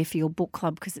time of year for your book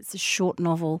club, because it's a short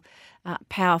novel,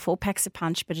 powerful, packs a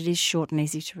punch, but it is short and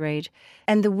easy to read.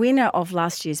 And the winner of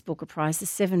last year's Booker Prize, The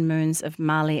 7 Moons of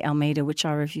Marley Almeida, which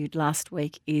I reviewed last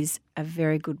week, is a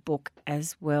very good book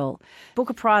as well.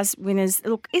 Booker Prize winners,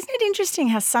 look, isn't it interesting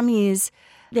how some years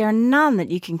there are none that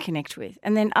you can connect with,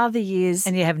 and then other years...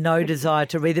 And you have no desire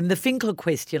to read them. The Finkler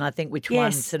Question, I think, which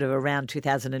won sort of around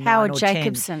 2009 Howard or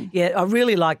Jacobson. 10. Yeah, I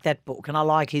really like that book, and I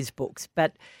like his books,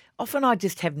 but... Often I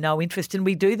just have no interest, and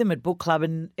we do them at book club,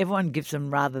 and everyone gives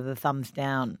them rather the thumbs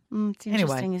down. It's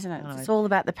interesting, isn't it? It's all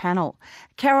about the panel.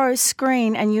 Caro,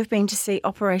 screen, and you've been to see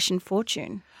Operation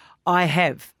Fortune. I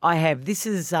have. This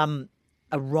is a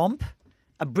romp,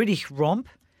 a British romp,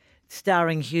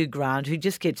 starring Hugh Grant, who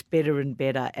just gets better and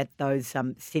better at those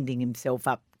sending himself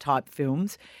up type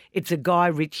films. It's a Guy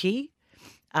Ritchie.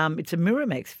 It's a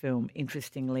Miramax film,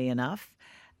 interestingly enough.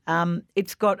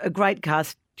 It's got a great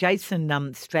cast. Jason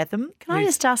Stratham. Can I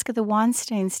just ask, are the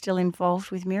Weinsteins still involved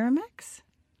with Miramax?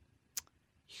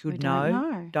 Should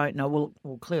know. Don't know.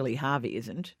 Well, clearly Harvey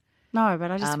isn't. No, but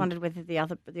I just wondered whether the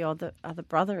other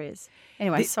brother is.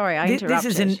 Anyway, sorry, I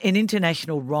interrupted. This is an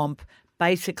international romp,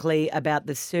 basically about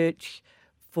the search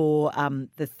for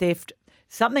the theft.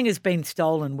 Something has been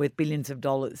stolen worth billions of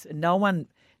dollars, and no one,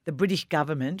 the British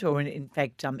government, or in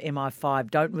fact MI5,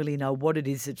 don't really know what it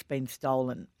is that's been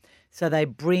stolen. So they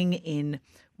bring in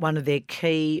one of their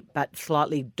key but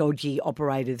slightly dodgy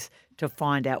operators to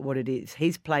find out what it is.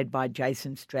 He's played by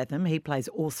Jason Stratham. He plays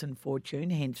Orson Fortune,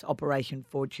 hence Operation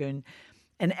Fortune.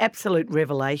 An absolute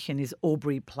revelation is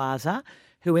Aubrey Plaza,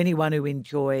 who anyone who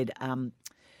enjoyed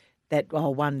that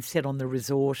one set on the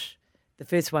resort. The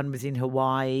first one was in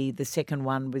Hawaii. The second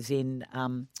one was in...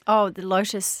 the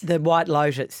Lotus. The White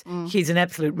Lotus. She's an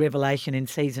absolute revelation in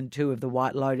season 2 of The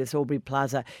White Lotus, Aubrey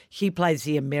Plaza. She plays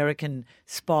the American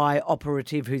spy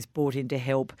operative who's brought in to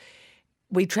help.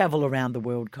 We travel around the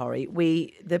world, Corrie.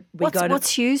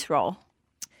 What's Hugh's role?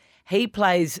 He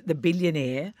plays the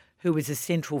billionaire who is a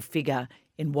central figure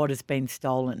in what has been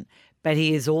stolen. But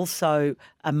he is also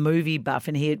a movie buff,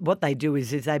 and what they do is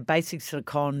they basically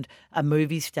second a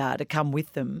movie star to come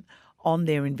with them on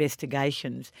their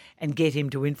investigations and get him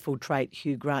to infiltrate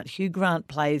Hugh Grant. Hugh Grant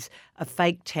plays a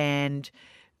fake tanned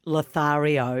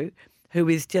Lothario who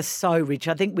is just so rich.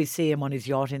 I think we see him on his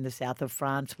yacht in the south of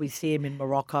France. We see him in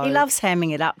Morocco. He loves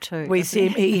hamming it up too. We see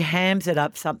him. He hams it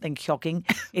up, something shocking.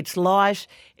 It's light.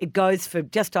 It goes for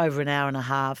just over an hour and a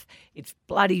half. It's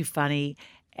bloody funny.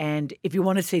 And if you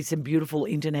want to see some beautiful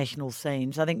international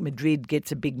scenes, I think Madrid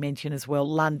gets a big mention as well.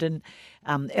 London,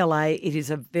 LA, it is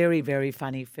a very, very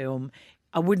funny film.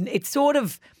 It's sort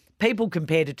of, people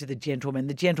compared it to The Gentleman.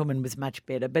 The Gentleman was much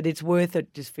better, but it's worth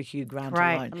it just for Hugh Grant alone.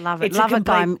 Right, love it. Love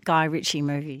a Guy Ritchie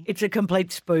movie. It's a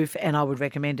complete spoof, and I would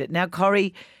recommend it. Now,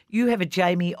 Corrie, you have a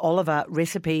Jamie Oliver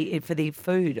recipe for the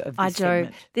food of this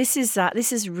segment.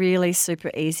 This is really super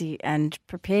easy, and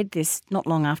prepared this not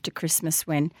long after Christmas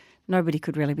when nobody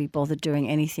could really be bothered doing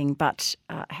anything, but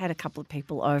had a couple of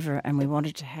people over and we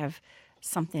wanted to have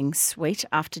something sweet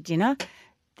after dinner.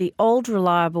 The old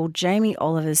reliable Jamie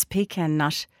Oliver's pecan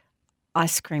nut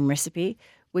ice cream recipe,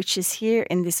 which is here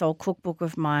in this old cookbook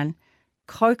of mine.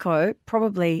 Coco,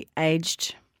 probably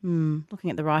aged, looking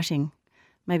at the writing,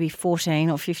 maybe 14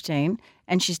 or 15,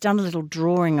 and she's done a little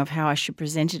drawing of how I should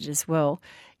present it as well.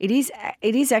 It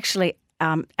is actually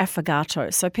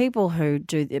affogato. So people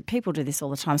do this all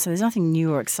the time. So there's nothing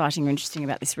new or exciting or interesting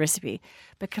about this recipe.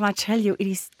 But can I tell you, it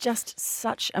is just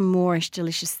such a Moorish,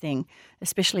 delicious thing,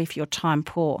 especially if you're time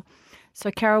poor. So,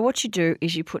 Cara, what you do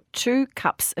is you put 2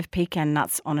 cups of pecan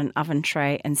nuts on an oven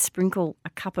tray and sprinkle a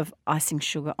cup of icing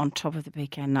sugar on top of the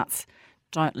pecan nuts.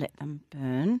 Don't let them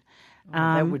burn.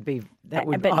 I would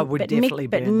definitely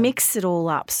burn them. Mix it all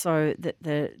up so that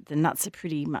the nuts are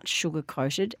pretty much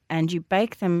sugar-coated, and you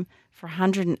bake them for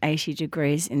 180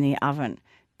 degrees in the oven.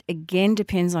 Again,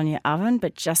 depends on your oven,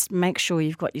 but just make sure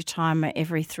you've got your timer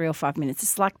every 3 or 5 minutes.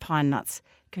 It's like pine nuts.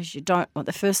 Because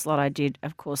the first lot I did,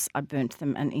 of course, I burnt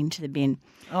them and into the bin.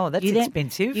 Oh, that's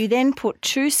expensive. You then put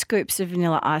 2 scoops of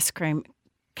vanilla ice cream.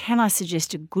 Can I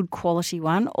suggest a good quality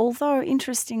one? Although,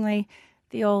 interestingly,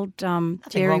 the old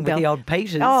Dairy wrong Bell. with the old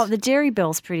Peters. Oh, the Dairy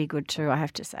Bell's pretty good too, I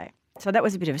have to say. So that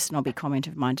was a bit of a snobby comment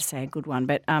of mine to say a good one.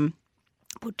 But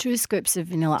put 2 scoops of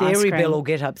vanilla ice cream. Dairy Bell will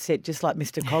get upset just like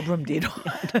Mr. Cobram did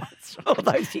all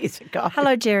those years ago.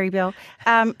 Hello, Dairy Bell.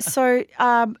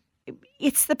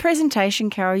 It's the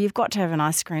presentation, Carol. You've got to have an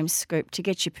ice cream scoop to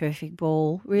get your perfect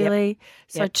ball, really. Yep.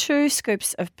 So 2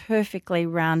 scoops of perfectly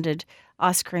rounded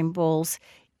ice cream balls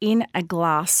in a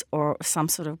glass or some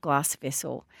sort of glass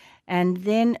vessel. And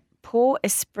then pour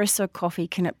espresso coffee.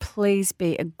 Can it please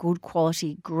be a good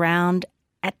quality ground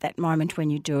at that moment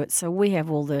when you do it? So we have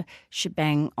all the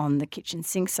shebang on the kitchen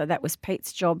sink. So that was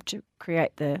Pete's job to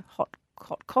create the hot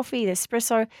coffee, the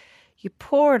espresso. You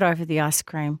pour it over the ice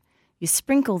cream. You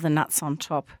sprinkle the nuts on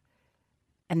top,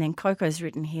 and then Coco's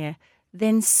written here,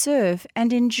 then serve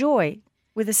and enjoy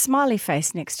with a smiley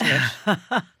face next to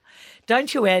it.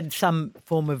 Don't you add some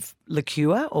form of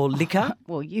liqueur or liquor?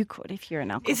 Well, you could if you're an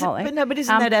alcoholic. But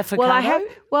isn't that affogato?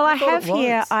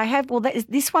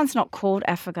 This one's not called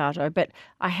affogato, but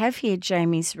I have here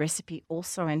Jamie's recipe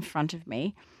also in front of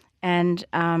me, and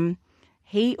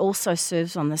he also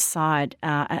serves on the side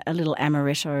a little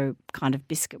amaretto kind of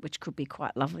biscuit, which could be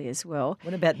quite lovely as well.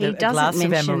 What about a glass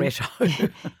of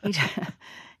amaretto?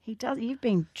 He does. You've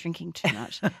been drinking too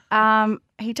much.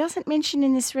 He doesn't mention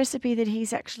in this recipe that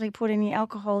he's actually put any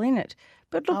alcohol in it.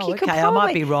 But look, you could probably, I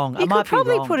might be wrong. You could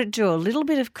probably put it to a little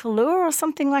bit of Kahlua or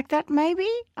something like that, maybe.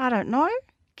 I don't know.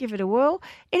 Give it a whirl.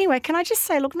 Anyway, can I just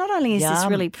say, look, not only is this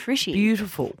really pretty,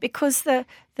 beautiful, because the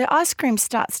ice cream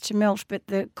starts to melt, but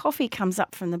the coffee comes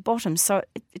up from the bottom, so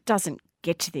it doesn't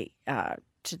get to the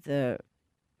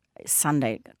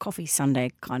coffee sundae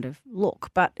kind of look.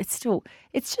 But it's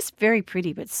just very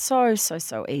pretty, but so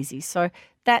easy. So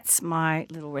that's my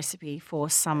little recipe for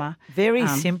summer. Very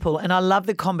simple, and I love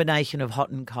the combination of hot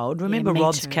and cold. Remember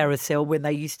Rob's Carousel when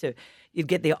you'd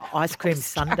get the ice cream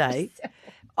sundae.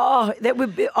 Oh, that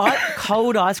would be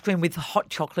cold ice cream with hot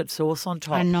chocolate sauce on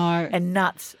top. I know. And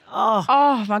nuts.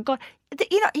 Oh my God.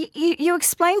 You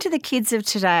explain to the kids of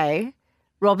today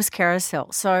Rob's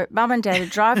Carousel. So Mum and Dad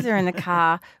would drive there in the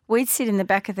car. We'd sit in the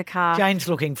back of the car. Jane's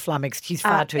looking flummoxed. She's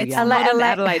far too young. It's not an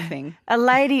Adelaide thing. A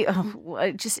lady,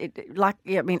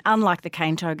 unlike the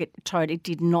cane toad, it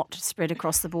did not spread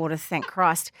across the border, thank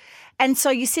Christ. And so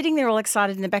you're sitting there all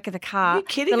excited in the back of the car. Are you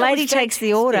kidding? The lady takes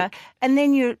the order, and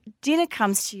then your dinner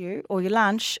comes to you, or your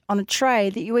lunch, on a tray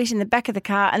that you eat in the back of the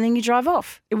car, and then you drive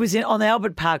off. It was on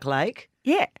Albert Park Lake.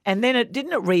 Yeah. And then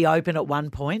didn't it reopen at one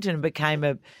point and it became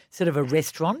a sort of a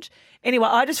restaurant? Anyway,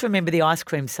 I just remember the ice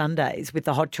cream sundaes with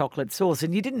the hot chocolate sauce,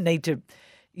 and you didn't need to,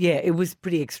 it was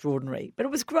pretty extraordinary, but it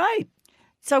was great.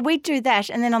 So we'd do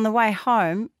that, and then on the way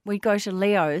home, we'd go to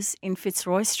Leo's in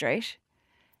Fitzroy Street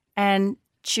and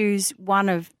choose one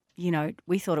of,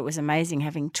 we thought it was amazing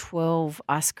having 12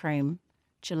 ice cream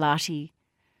gelati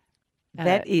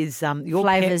that is your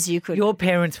flavours you could. Your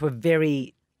parents were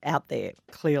very out there,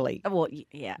 clearly. Well,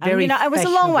 yeah. Very it was a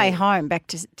long way fashionable. home back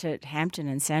to Hampton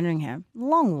and Sandringham.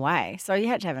 Long way. So you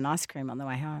had to have an ice cream on the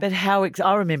way home. But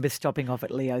I remember stopping off at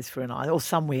Leo's for an ice, or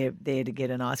somewhere there to get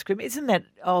an ice cream. Isn't that,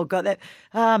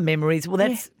 memories.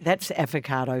 Well, that's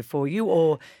avocado for you,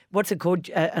 or what's it called,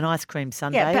 an ice cream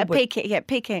sundae? Yeah,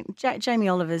 pecan. Jamie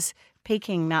Oliver's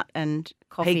Peking nut and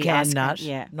coffee Pecan ice cream. nut,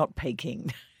 Yeah. not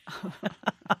Peking.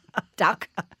 Duck.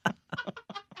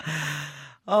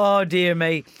 Oh, dear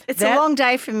me. It's a long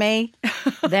day for me.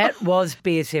 That was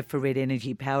BSF for Red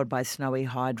Energy, powered by Snowy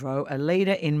Hydro, a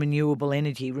leader in renewable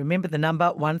energy. Remember the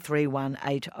number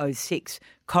 131806.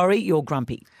 Corrie, you're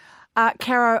grumpy.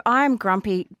 Caro, I am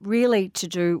grumpy really to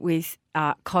do with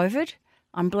COVID.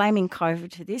 I'm blaming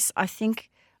COVID for this. I think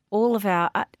all of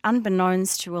our,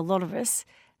 unbeknownst to a lot of us,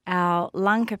 our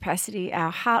lung capacity,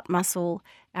 our heart muscle,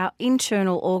 our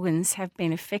internal organs have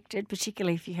been affected,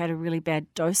 particularly if you had a really bad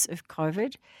dose of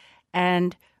COVID.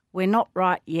 And we're not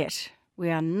right yet.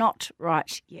 We are not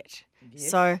right yet. Yes.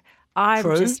 So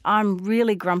I'm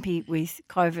really grumpy with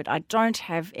COVID. I don't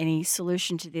have any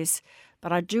solution to this,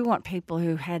 but I do want people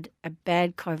who had a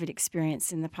bad COVID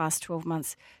experience in the past 12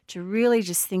 months to really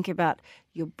just think about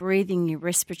your breathing, your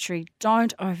respiratory.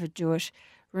 Don't overdo it.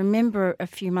 Remember a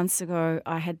few months ago,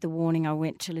 I had the warning. I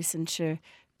went to listen to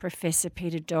Professor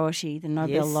Peter Doherty, the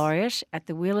Nobel laureate, at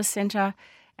the Wheeler Centre,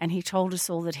 and he told us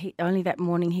all that only that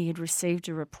morning he had received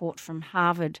a report from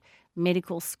Harvard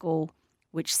Medical School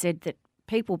which said that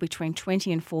people between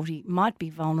 20 and 40 might be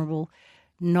vulnerable,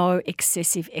 no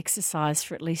excessive exercise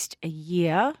for at least a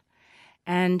year.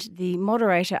 And the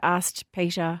moderator asked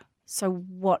Peter, so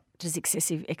what does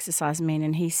excessive exercise mean?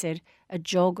 And he said, a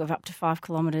jog of up to 5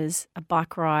 kilometres, a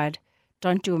bike ride,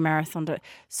 don't do a marathon.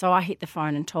 So I hit the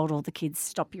phone and told all the kids,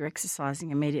 stop your exercising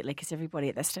immediately, because everybody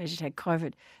at that stage had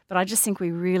COVID. But I just think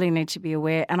we really need to be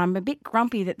aware. And I'm a bit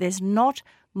grumpy that there's not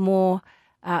more,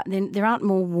 there aren't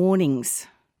more warnings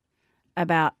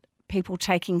about people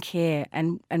taking care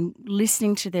and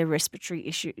listening to their respiratory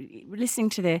issue,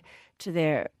 listening to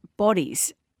their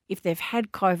bodies. If they've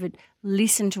had COVID,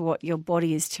 listen to what your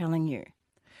body is telling you.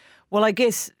 Well, I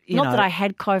guess, Not that I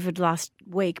had COVID last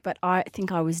week, but I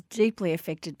think I was deeply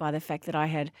affected by the fact that I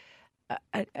had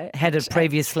had it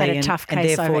previously, had a tough and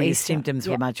case therefore over your Easter. symptoms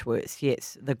were much worse.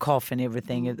 Yes, the cough and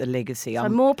everything, the legacy. So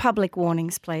more public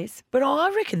warnings, please. But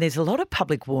I reckon there's a lot of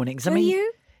public warnings. Do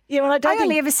you? Yeah, well, I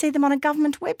only ever see them on a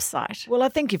government website. Well, I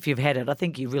think if you've had it, I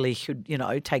think you really should,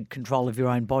 take control of your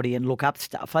own body and look up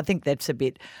stuff. I think that's a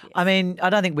bit. Yes. I mean, I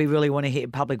don't think we really want to hear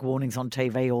public warnings on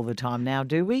TV all the time now,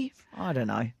 do we? I don't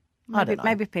know.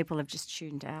 Maybe people have just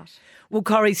tuned out. Well,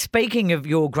 Corrie, speaking of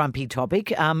your grumpy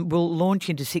topic, we'll launch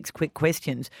into 6 quick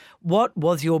questions. What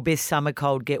was your best summer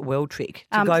cold get well trick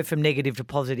to go from negative to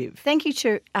positive? Thank you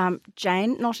to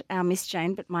Jane, not our Miss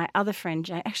Jane, but my other friend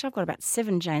Jane. Actually, I've got about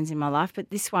 7 Janes in my life, but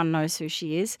this one knows who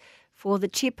she is, for the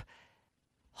tip,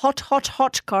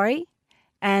 hot, Corrie.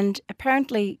 And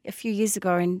apparently a few years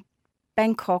ago in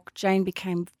Bangkok, Jane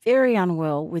became very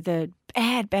unwell with a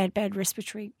bad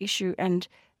respiratory issue, and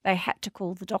they had to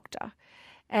call the doctor.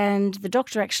 And the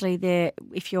doctor actually there,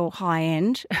 if you're high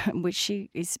end, which she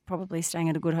is probably staying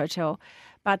at a good hotel,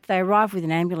 but they arrive with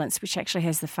an ambulance which actually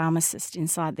has the pharmacist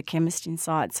inside, the chemist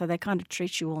inside, so they kind of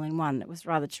treat you all in one. It was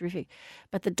rather terrific.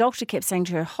 But the doctor kept saying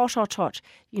to her, hot.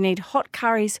 You need hot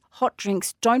curries, hot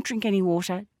drinks, don't drink any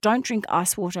water, don't drink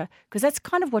ice water, because that's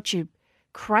kind of what you're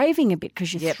craving a bit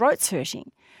because your throat's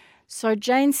hurting. So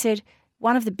Jane said,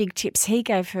 one of the big tips he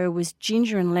gave her was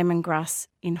ginger and lemongrass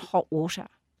in hot water.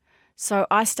 So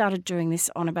I started doing this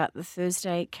on about the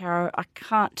Thursday, Caro. I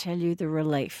can't tell you the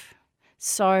relief.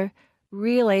 So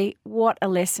really, what a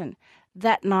lesson.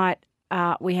 That night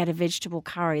we had a vegetable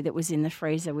curry that was in the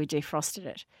freezer. We defrosted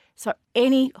it. So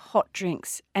any hot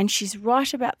drinks, and she's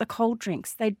right about the cold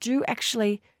drinks, they do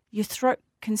actually, your throat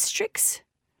constricts.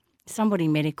 Somebody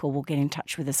medical will get in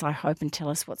touch with us, I hope, and tell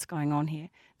us what's going on here.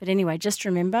 But anyway, just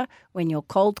remember, when you're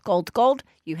cold,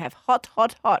 you have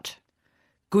hot.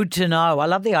 Good to know. I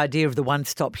love the idea of the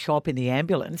one-stop shop in the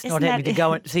ambulance, not having to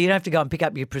go so you don't have to go and pick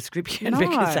up your prescription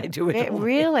because they do it all.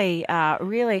 Really. Probably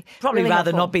really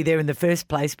rather helpful. not be there in the first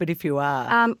place, but if you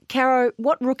are. Caro,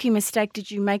 what rookie mistake did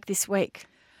you make this week?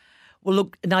 Well,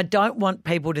 look, and I don't want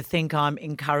people to think I'm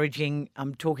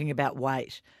talking about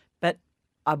weight, but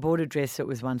I bought a dress that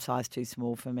was one size too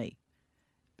small for me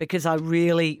because I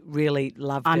really, really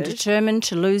loved it. I'm determined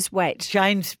to lose weight.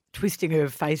 Jane's twisting her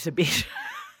face a bit.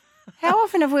 How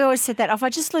often have we always said that? If I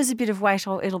just lose a bit of weight,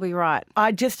 it'll be right.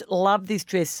 I just love this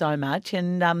dress so much.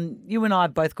 And you and I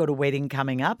have both got a wedding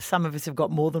coming up. Some of us have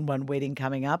got more than one wedding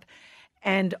coming up.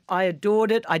 And I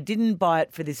adored it. I didn't buy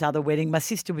it for this other wedding. My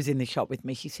sister was in the shop with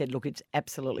me. She said, look, it's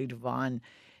absolutely divine.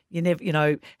 You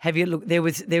never, have you look? There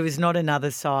was not another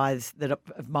size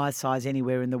of my size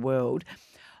anywhere in the world.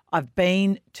 I've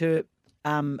been to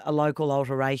a local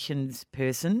alterations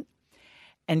person,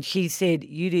 and she said,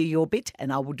 "You do your bit,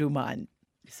 and I will do mine."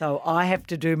 So I have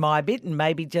to do my bit, and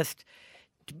maybe just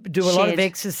do a lot of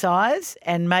exercise,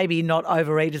 and maybe not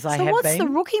overeat as I have been. So what's the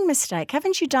rookie mistake?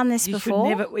 Haven't you done this before?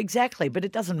 You should never exactly, but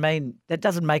it doesn't mean that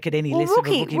doesn't make it any less of a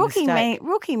rookie mistake.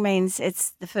 Rookie means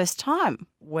it's the first time.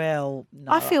 Well,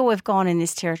 no. I feel we've gone in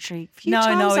this territory a few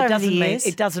times over the years.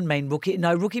 It doesn't mean rookie.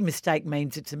 No, rookie mistake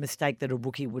means it's a mistake that a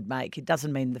rookie would make. It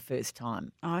doesn't mean the first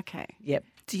time. Okay. Yep.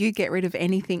 Do you get rid of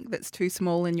anything that's too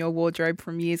small in your wardrobe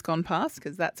from years gone past?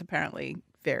 Because that's apparently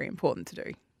very important to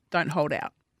do. Don't hold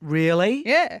out. Really?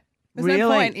 Yeah. There's no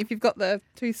point if you've got the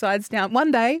 2 sides down.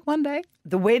 One day.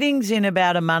 The wedding's in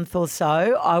about a month or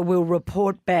so. I will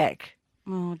report back.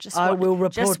 Oh, just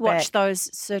watch back.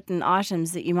 those certain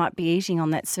items that you might be eating on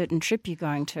that certain trip you're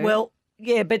going to. Well,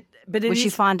 Yeah, but it Which you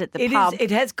is- find at the it pub.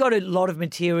 It has got a lot of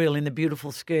material in the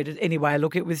beautiful skirt. Anyway,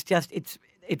 look, it was just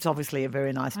it's obviously a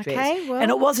very nice dress, Okay, well- and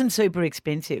it wasn't super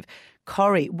expensive.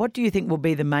 Corrie, what do you think will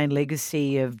be the main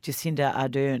legacy of Jacinda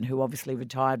Ardern, who obviously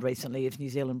retired recently as New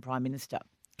Zealand Prime Minister?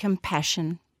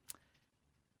 Compassion.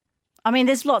 I mean,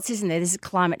 there's lots, isn't there? There's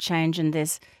climate change and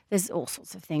there's all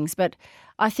sorts of things. But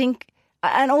I think,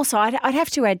 and also I'd have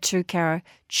to add too, Cara,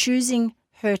 choosing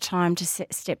her time to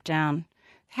step down.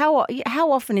 How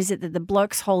often is it that the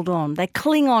blokes hold on? They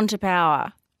cling on to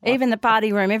power. Even the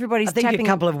party room, everybody's I think tapping. a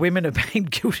couple of women have been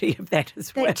guilty of that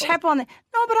as They well. tap on the.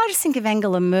 No, but I just think of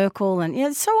Angela Merkel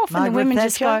and so often Margaret the women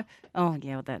just Thatcher? go, oh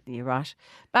yeah, well, that you're right.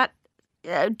 But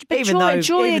even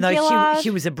Julia though Gillard,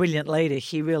 she was a brilliant leader,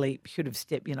 she really should have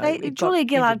stepped. Julia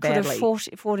Gillard could have badly.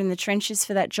 fought in the trenches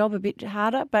for that job a bit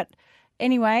harder. But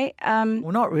anyway,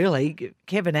 Well, not really.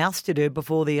 Kevin ousted her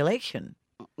before the election.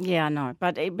 yeah, I know.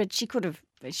 But she could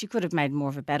have made more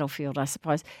of a battlefield, I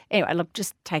suppose. Anyway, look,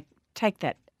 just take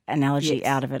that analogy Yes.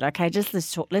 out of it, okay? Just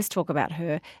let's talk about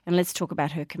her and let's talk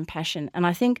about her compassion. And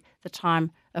I think the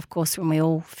time, of course, when we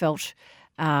all felt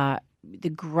the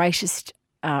greatest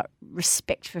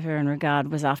respect for her and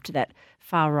regard was after that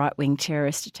far right-wing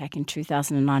terrorist attack in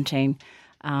 2019.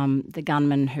 The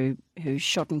gunman who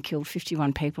shot and killed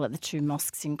 51 people at the two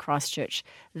mosques in Christchurch.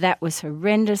 That was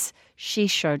horrendous. She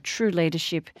showed true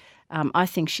leadership. I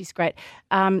think she's great.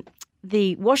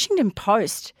 The Washington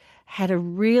Post had a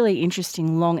really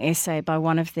interesting long essay by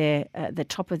one of the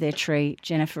top of their tree,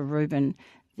 Jennifer Rubin,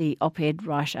 the op-ed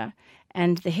writer.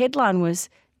 And the headline was,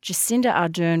 Jacinda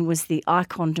Ardern was the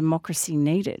icon democracy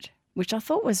needed, which I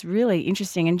thought was really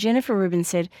interesting. And Jennifer Rubin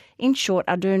said, in short,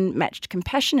 Ardern matched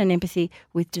compassion and empathy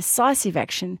with decisive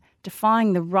action,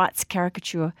 defying the right's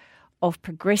caricature of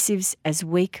progressives as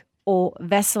weak or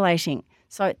vacillating.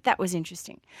 So that was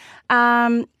interesting.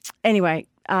 Anyway,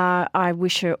 I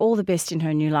wish her all the best in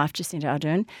her new life, Jacinda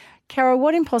Ardern. Cara,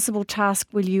 what impossible task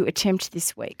will you attempt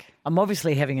this week? I'm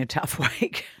obviously having a tough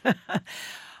week.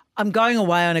 I'm going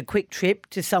away on a quick trip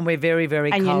to somewhere very,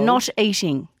 very And cold. you're not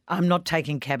eating. I'm not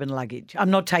taking cabin luggage.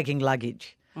 I'm not taking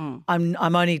luggage. I'm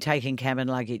only taking cabin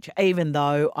luggage, even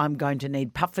though I'm going to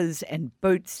need puffers and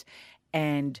boots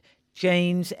and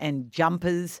jeans and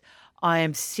jumpers. I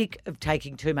am sick of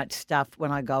taking too much stuff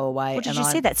when I go away. Well, did and you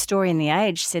I- see that story in The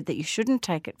Age said that you shouldn't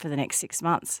take it for the next 6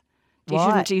 months?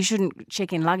 Why? You shouldn't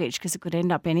check in luggage because it could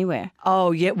end up anywhere.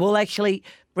 Oh, yeah. Well, actually,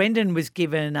 Brendan was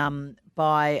given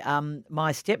by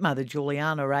my stepmother,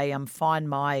 Juliana, a Find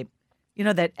My,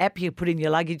 that app you put in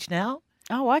your luggage now?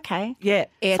 Oh, okay. Yeah.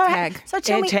 AirTag. So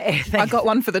tell me, I got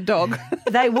one for the dog.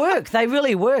 They work. They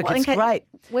really work. Well, It's okay, great.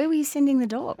 where were you sending the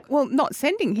dog? Well, not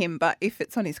sending him, but if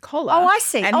it's on his collar. Oh, I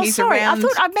see. And Oh, he's sorry. around.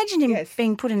 I imagined him Yes.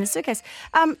 being put in a suitcase.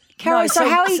 Carol, No, so so-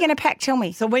 how are you going to pack? Tell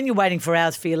me. So when you're waiting for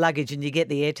hours for your luggage and you get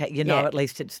the AirTag, Yeah. at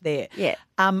least it's there. Yeah.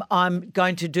 I'm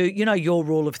going to do, your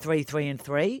rule of 3, 3 and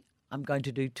 3. I'm going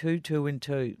to do 2, 2 and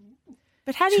 2.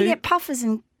 But how do you two- get puffers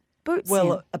and boots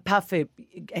Well, in? a puffer,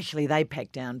 actually, they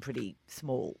pack down pretty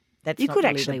small. That's You not could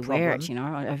really the actually wear it,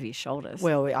 problem. over your shoulders.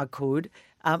 Well, I could.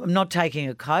 I'm not taking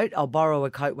a coat. I'll borrow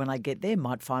a coat when I get there.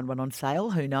 Might find one on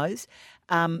sale. Who knows?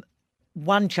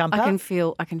 One jumper. I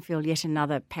can feel yet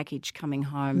another package coming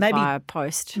home Maybe- via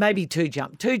post. Maybe two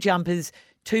jumpers,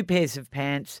 2 pairs of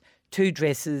pants, 2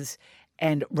 dresses,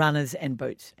 and runners and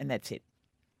boots, and that's it.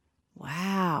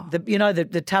 Wow.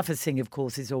 The toughest thing, of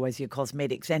course, is always your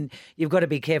cosmetics, and you've got to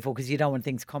be careful because you don't want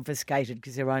things confiscated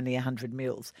because they're only 100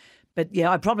 mils. But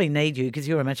yeah, I probably need you because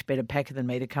you're a much better packer than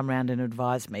me to come round and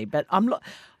advise me. But I'm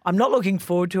not looking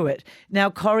forward to it. Now,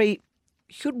 Corrie,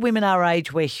 should women our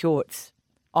age wear shorts?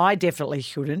 I definitely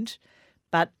shouldn't,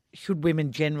 but should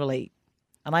women generally?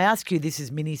 And I ask you this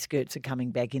as mini skirts are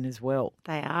coming back in as well.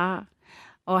 They are.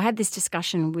 Oh, I had this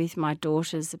discussion with my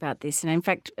daughters about this, and in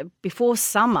fact, before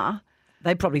summer,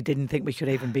 They probably didn't think we should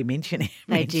even be mentioning.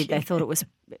 they did. They thought it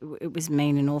was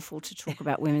mean and awful to talk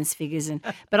about women's figures,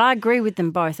 but I agree with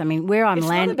them both. I mean, where I'm It's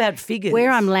not landing about figures.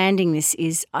 Where I'm landing this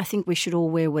is, I think we should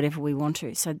all wear whatever we want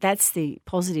to. So that's the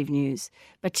positive news.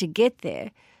 But to get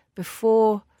there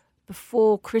before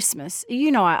Christmas,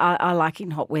 I like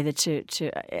in hot weather to.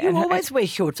 You always wear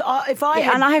shorts. If I Yeah,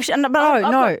 had, and I have, but I've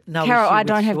no, got no Carol, issue I with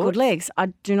don't have shorts. good legs. I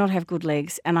do not have good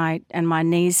legs, and my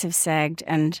knees have sagged,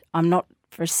 and I'm not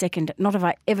for a second. Not have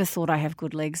I ever thought I have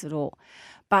good legs at all.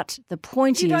 But the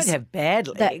point you is don't have bad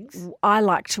that legs. I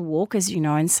like to walk, as you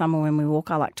know, in summer when we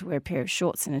walk, I like to wear a pair of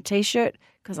shorts and a t-shirt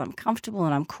because I'm comfortable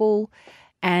and I'm cool.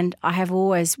 And I have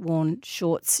always worn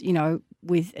shorts,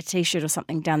 with a t-shirt or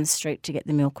something down the street to get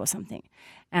the milk or something.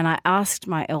 And I asked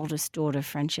my eldest daughter,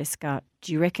 Francesca,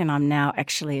 do you reckon I'm now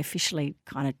actually officially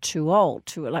kind of too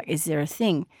old? Is there a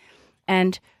thing?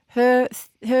 And her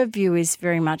view is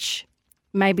very much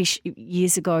maybe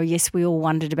years ago, yes, we all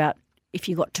wondered about if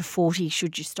you got to 40,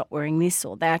 should you stop wearing this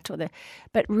or that or that?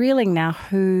 But really now,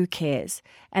 who cares?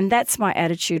 And that's my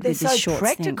attitude with this shorts They're so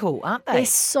practical, aren't they? They're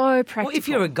so practical. Well, if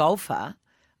you're a golfer,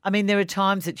 I mean, there are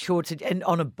times that shorts and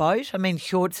on a boat. I mean,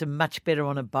 shorts are much better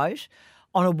on a boat.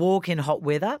 On a walk in hot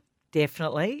weather,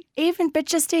 definitely. Even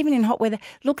in hot weather,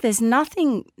 look, there's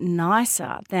nothing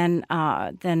nicer than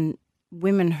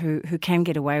women who can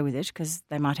get away with it because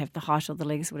they might have the height or the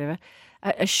legs or whatever.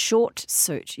 A short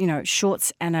suit,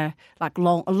 shorts and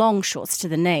long shorts to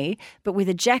the knee, but with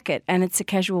a jacket, and it's a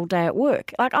casual day at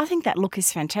work. Like, I think that look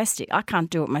is fantastic. I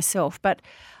can't do it myself, but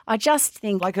I just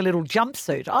think Like a little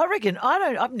jumpsuit. I reckon,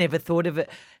 I've never thought of it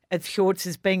as shorts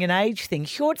as being an age thing.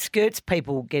 Short skirts,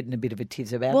 people getting a bit of a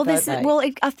tiz about, don't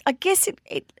they? I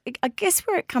guess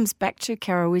where it comes back to,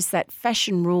 Caro, is that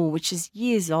fashion rule, which is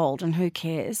years old, and who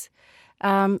cares?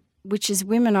 Which is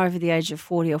women over the age of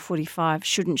 40 or 45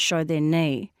 shouldn't show their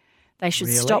knee. They should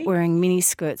stop wearing mini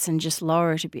skirts and just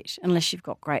lower it a bit, unless you've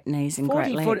got great knees and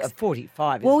great legs.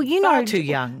 45 Well, is far too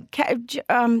young.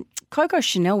 Coco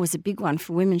Chanel was a big one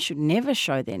for women should never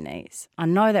show their knees. I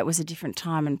know that was a different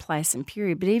time and place and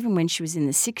period, but even when she was in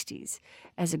the 60s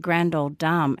as a grand old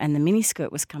dame and the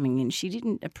miniskirt was coming in, she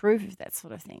didn't approve of that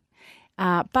sort of thing.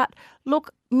 But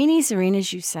look, minis are in,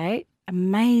 as you say.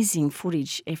 Amazing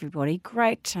footage, everybody.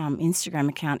 Great Instagram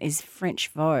account is French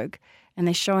Vogue, and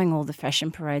they're showing all the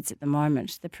fashion parades at the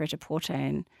moment, the pret-a-porter,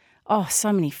 and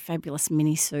so many fabulous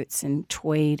mini suits and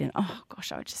tweed, and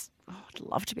gosh, I'd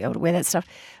love to be able to wear that stuff.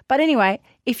 But anyway,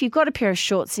 if you've got a pair of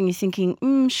shorts and you're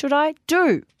thinking, should I?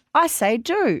 Do. I say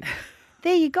do.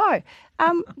 There you go.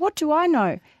 What do I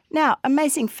know? Now,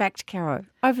 amazing fact, Caro,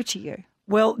 over to you.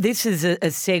 Well, this is a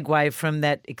segue from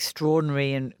that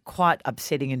extraordinary and quite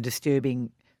upsetting and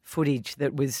disturbing footage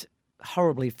that was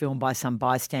horribly filmed by some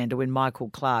bystander when Michael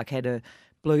Clarke had a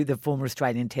blue, the former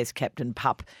Australian Test captain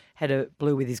pup, had a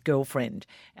blue with his girlfriend.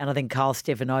 And I think Carl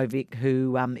Stefanovic,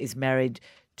 who is married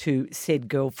to said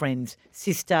girlfriend's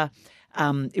sister,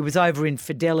 it was over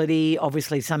infidelity.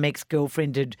 Obviously, some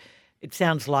ex-girlfriend had... It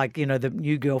sounds like, the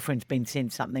new girlfriend's been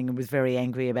sent something and was very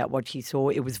angry about what she saw.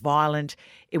 It was violent.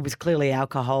 It was clearly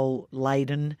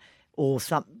alcohol-laden or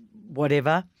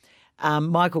whatever.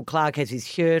 Michael Clarke has his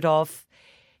shirt off.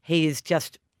 He is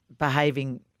just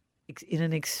behaving in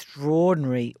an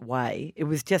extraordinary way. It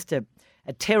was just a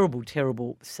terrible,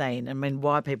 terrible scene. I mean,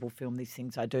 why people film these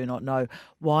things, I do not know.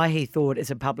 Why he thought as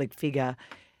a public figure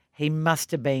he must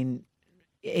have been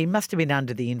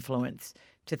under the influence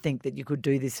to think that you could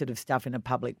do this sort of stuff in a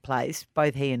public place.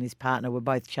 Both he and his partner were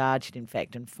both charged, in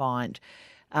fact, and fined.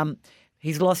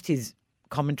 He's lost his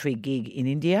commentary gig in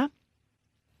India,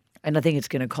 and I think it's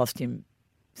going to cost him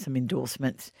some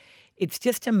endorsements. It's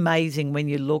just amazing when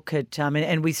you look at,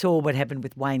 and we saw what happened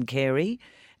with Wayne Carey,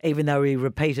 even though he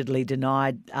repeatedly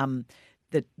denied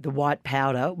that the white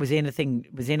powder was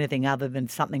anything other than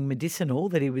something medicinal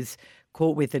that he was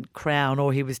caught with at Crown,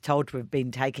 or he was told to have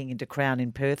been taking into Crown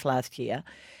in Perth last year.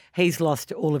 He's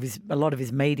lost most of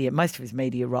his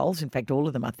media roles, in fact, all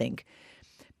of them, I think.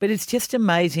 But it's just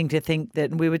amazing to think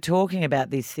that, and we were talking about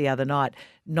this the other night,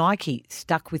 Nike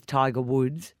stuck with Tiger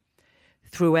Woods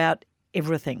throughout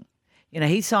everything.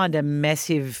 He signed a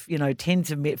massive,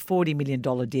 $40 million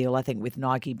deal, I think, with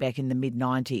Nike back in the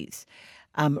mid-90s.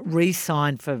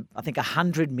 Re-signed for, I think,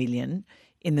 $100 million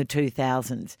in the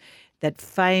 2000s. That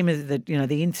famous,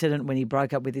 the incident when he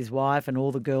broke up with his wife and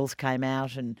all the girls came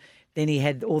out, and then he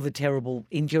had all the terrible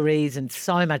injuries and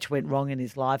so much went wrong in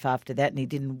his life after that, and he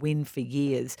didn't win for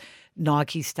years.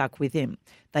 Nike stuck with him.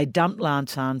 They dumped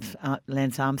Lance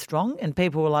Armstrong, and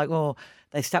people were like,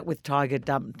 they stuck with Tiger,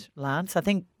 dumped Lance. I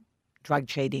think drug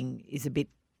cheating is a bit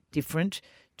different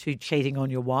to cheating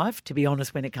on your wife, to be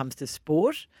honest, when it comes to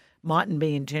sport. Mightn't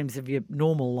be in terms of your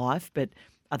normal life, but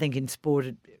I think in sport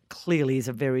it clearly is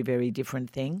a very, very different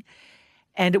thing.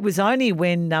 And it was only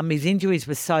when his injuries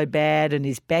were so bad and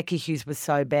his back issues were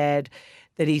so bad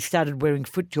that he started wearing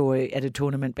FootJoy at a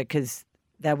tournament because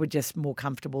they were just more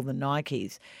comfortable than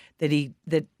Nikes,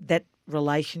 that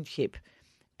relationship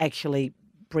actually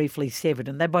briefly severed,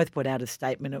 and they both put out a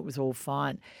statement. It was all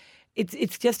fine.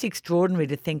 It's just extraordinary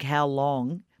to think how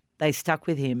long they stuck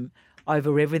with him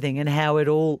over everything and how it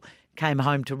all came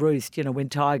home to roost, when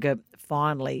Tiger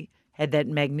finally had that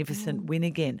magnificent win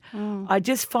again. I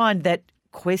just find that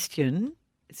question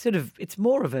it's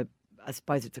more of I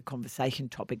suppose it's a conversation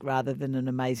topic rather than an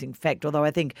amazing fact, although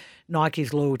I think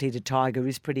Nike's loyalty to Tiger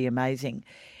is pretty amazing.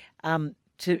 What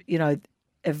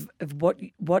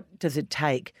does it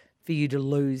take for you to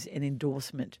lose an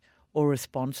endorsement or a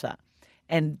sponsor?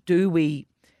 And do we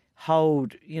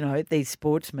hold, these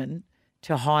sportsmen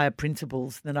to higher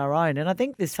principles than our own. And I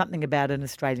think there's something about an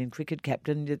Australian cricket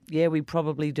captain that, yeah, we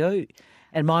probably do.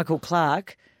 And Michael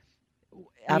Clarke,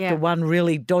 after one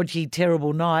really dodgy,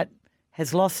 terrible night,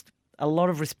 has lost a lot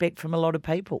of respect from a lot of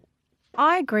people.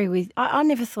 I agree with. I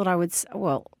never thought I would.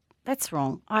 Well, that's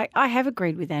wrong. I have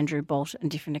agreed with Andrew Bolt on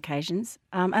different occasions,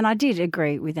 and I did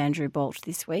agree with Andrew Bolt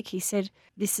this week. He said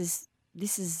this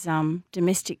is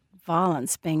domestic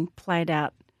violence being played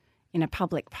out in a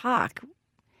public park.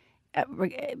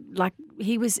 Like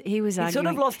he was arguing. He sort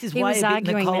of lost his way a bit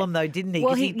in the column, though, didn't he?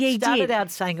 Well, he started out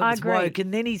saying it was woke,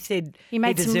 and then he said he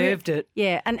deserved it.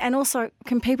 Yeah, and also,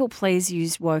 can people please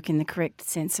use woke in the correct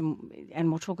sense? And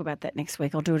we'll talk about that next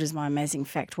week. I'll do it as my amazing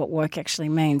fact, what woke actually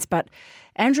means. But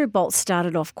Andrew Bolt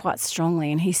started off quite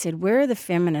strongly, and he said, where are the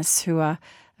feminists who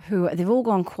they've all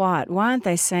gone quiet? Why aren't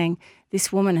they saying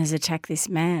this woman has attacked this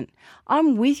man?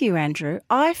 I'm with you, Andrew.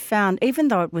 I found, even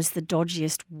though it was the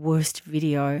dodgiest, worst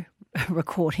video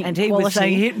recording, and he quality, was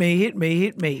saying, "Hit me, hit me,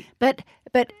 hit me." But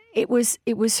it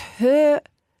was her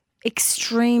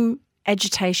extreme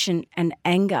agitation and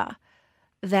anger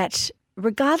that,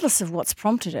 regardless of what's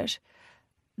prompted it,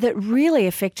 that really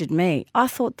affected me. I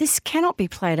thought this cannot be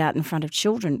played out in front of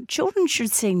children. Children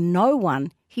should see no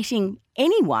one hitting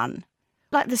anyone.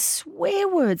 Like the swear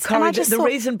words. Corey, and I just the thought,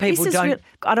 reason people don't...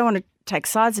 I don't want to take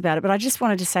sides about it, but I just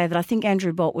wanted to say that I think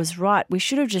Andrew Bolt was right. We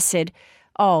should have just said,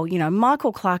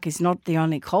 Michael Clarke is not the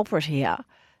only culprit here,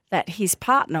 that his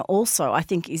partner also, I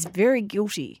think, is very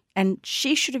guilty. And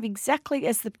she should have, exactly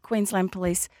as the Queensland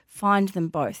Police, fined them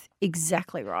both.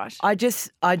 Exactly right.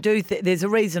 There's a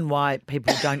reason why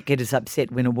people don't get as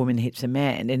upset when a woman hits a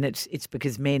man, and it's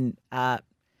because men are,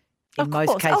 in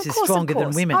most cases, stronger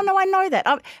than women. Oh, no, I know that.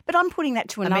 But I'm putting that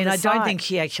to another side. I don't think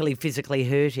she actually physically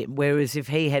hurt him, whereas if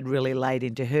he had really laid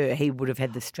into her, he would have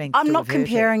had the strength to have hurt her. I'm not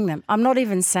comparing them. I'm not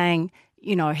even saying,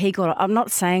 I'm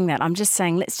not saying that. I'm just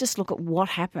saying let's just look at what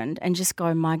happened and just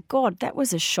go, my God, that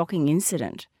was a shocking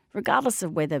incident. Regardless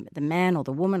of whether the man or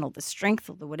the woman or the strength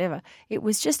or the whatever, it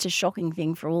was just a shocking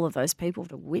thing for all of those people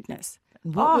to witness.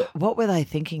 What were they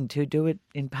thinking to do it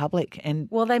in public?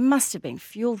 Well, they must have been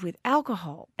fueled with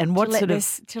alcohol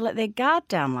to let their guard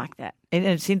down like that. And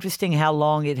it's interesting how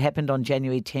long it happened on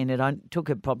January 10. It took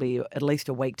it probably at least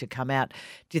a week to come out.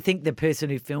 Do you think the person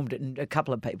who filmed it, and a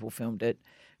couple of people filmed it,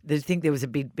 do you think there was a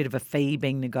bit of a fee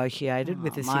being negotiated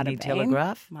with the Sydney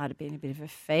Telegraph? Might have been a bit of a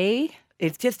fee.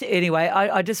 It's just, anyway,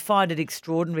 I just find it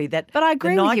extraordinary that but I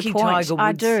agree the with Nike your point. Tiger Woods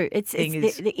I do. It's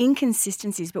is the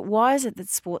inconsistencies. But why is it that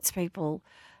sports people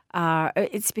are?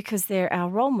 It's because they're our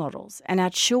role models, and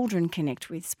our children connect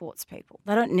with sports people.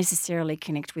 They don't necessarily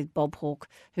connect with Bob Hawke,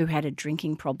 who had a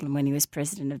drinking problem when he was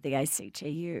president of the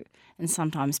ACTU and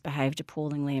sometimes behaved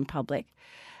appallingly in public.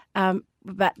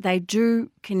 But they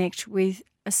do connect with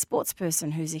a sports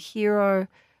person who's a hero,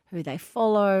 who they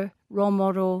follow, role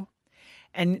model.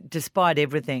 And despite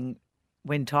everything,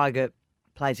 when Tiger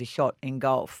plays a shot in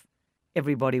golf,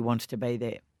 everybody wants to be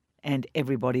there, and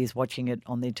everybody is watching it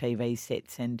on their TV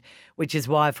sets, and which is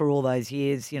why for all those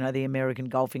years, the American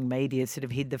golfing media sort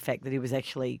of hid the fact that he was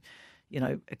actually,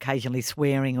 occasionally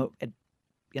swearing at,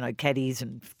 caddies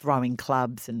and throwing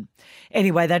clubs. And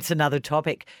anyway, that's another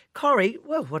topic. Corey,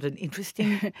 well, what an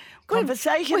interesting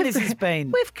conversation this has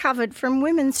been. We've covered from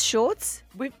women's shorts.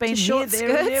 We've been here,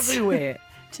 there and everywhere.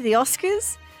 To the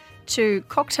Oscars, to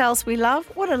cocktails we love.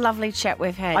 What a lovely chat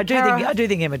we've had. I do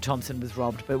think Emma Thompson was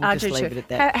robbed, but we'll just leave it at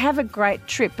that. Have a great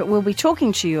trip, but we'll be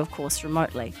talking to you, of course,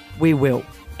 remotely. We will.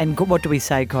 And what do we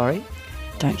say, Corey?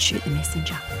 Don't shoot the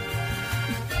messenger.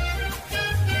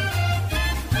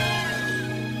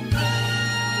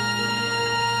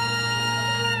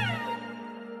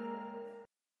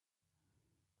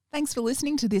 Thanks for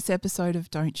listening to this episode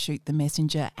of Don't Shoot the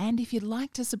Messenger. And if you'd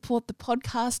like to support the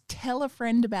podcast, tell a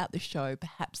friend about the show.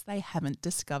 Perhaps they haven't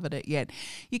discovered it yet.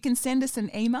 You can send us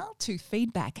an email to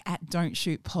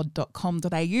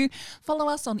feedback@don'tshootpod.com.au. Follow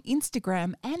us on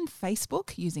Instagram and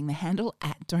Facebook using the handle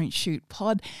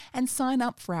 @don'tshootpod, and sign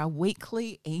up for our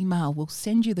weekly email. We'll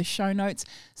send you the show notes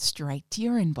straight to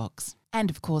your inbox.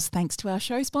 And of course, thanks to our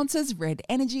show sponsors, Red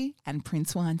Energy and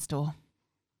Prince Wine Store.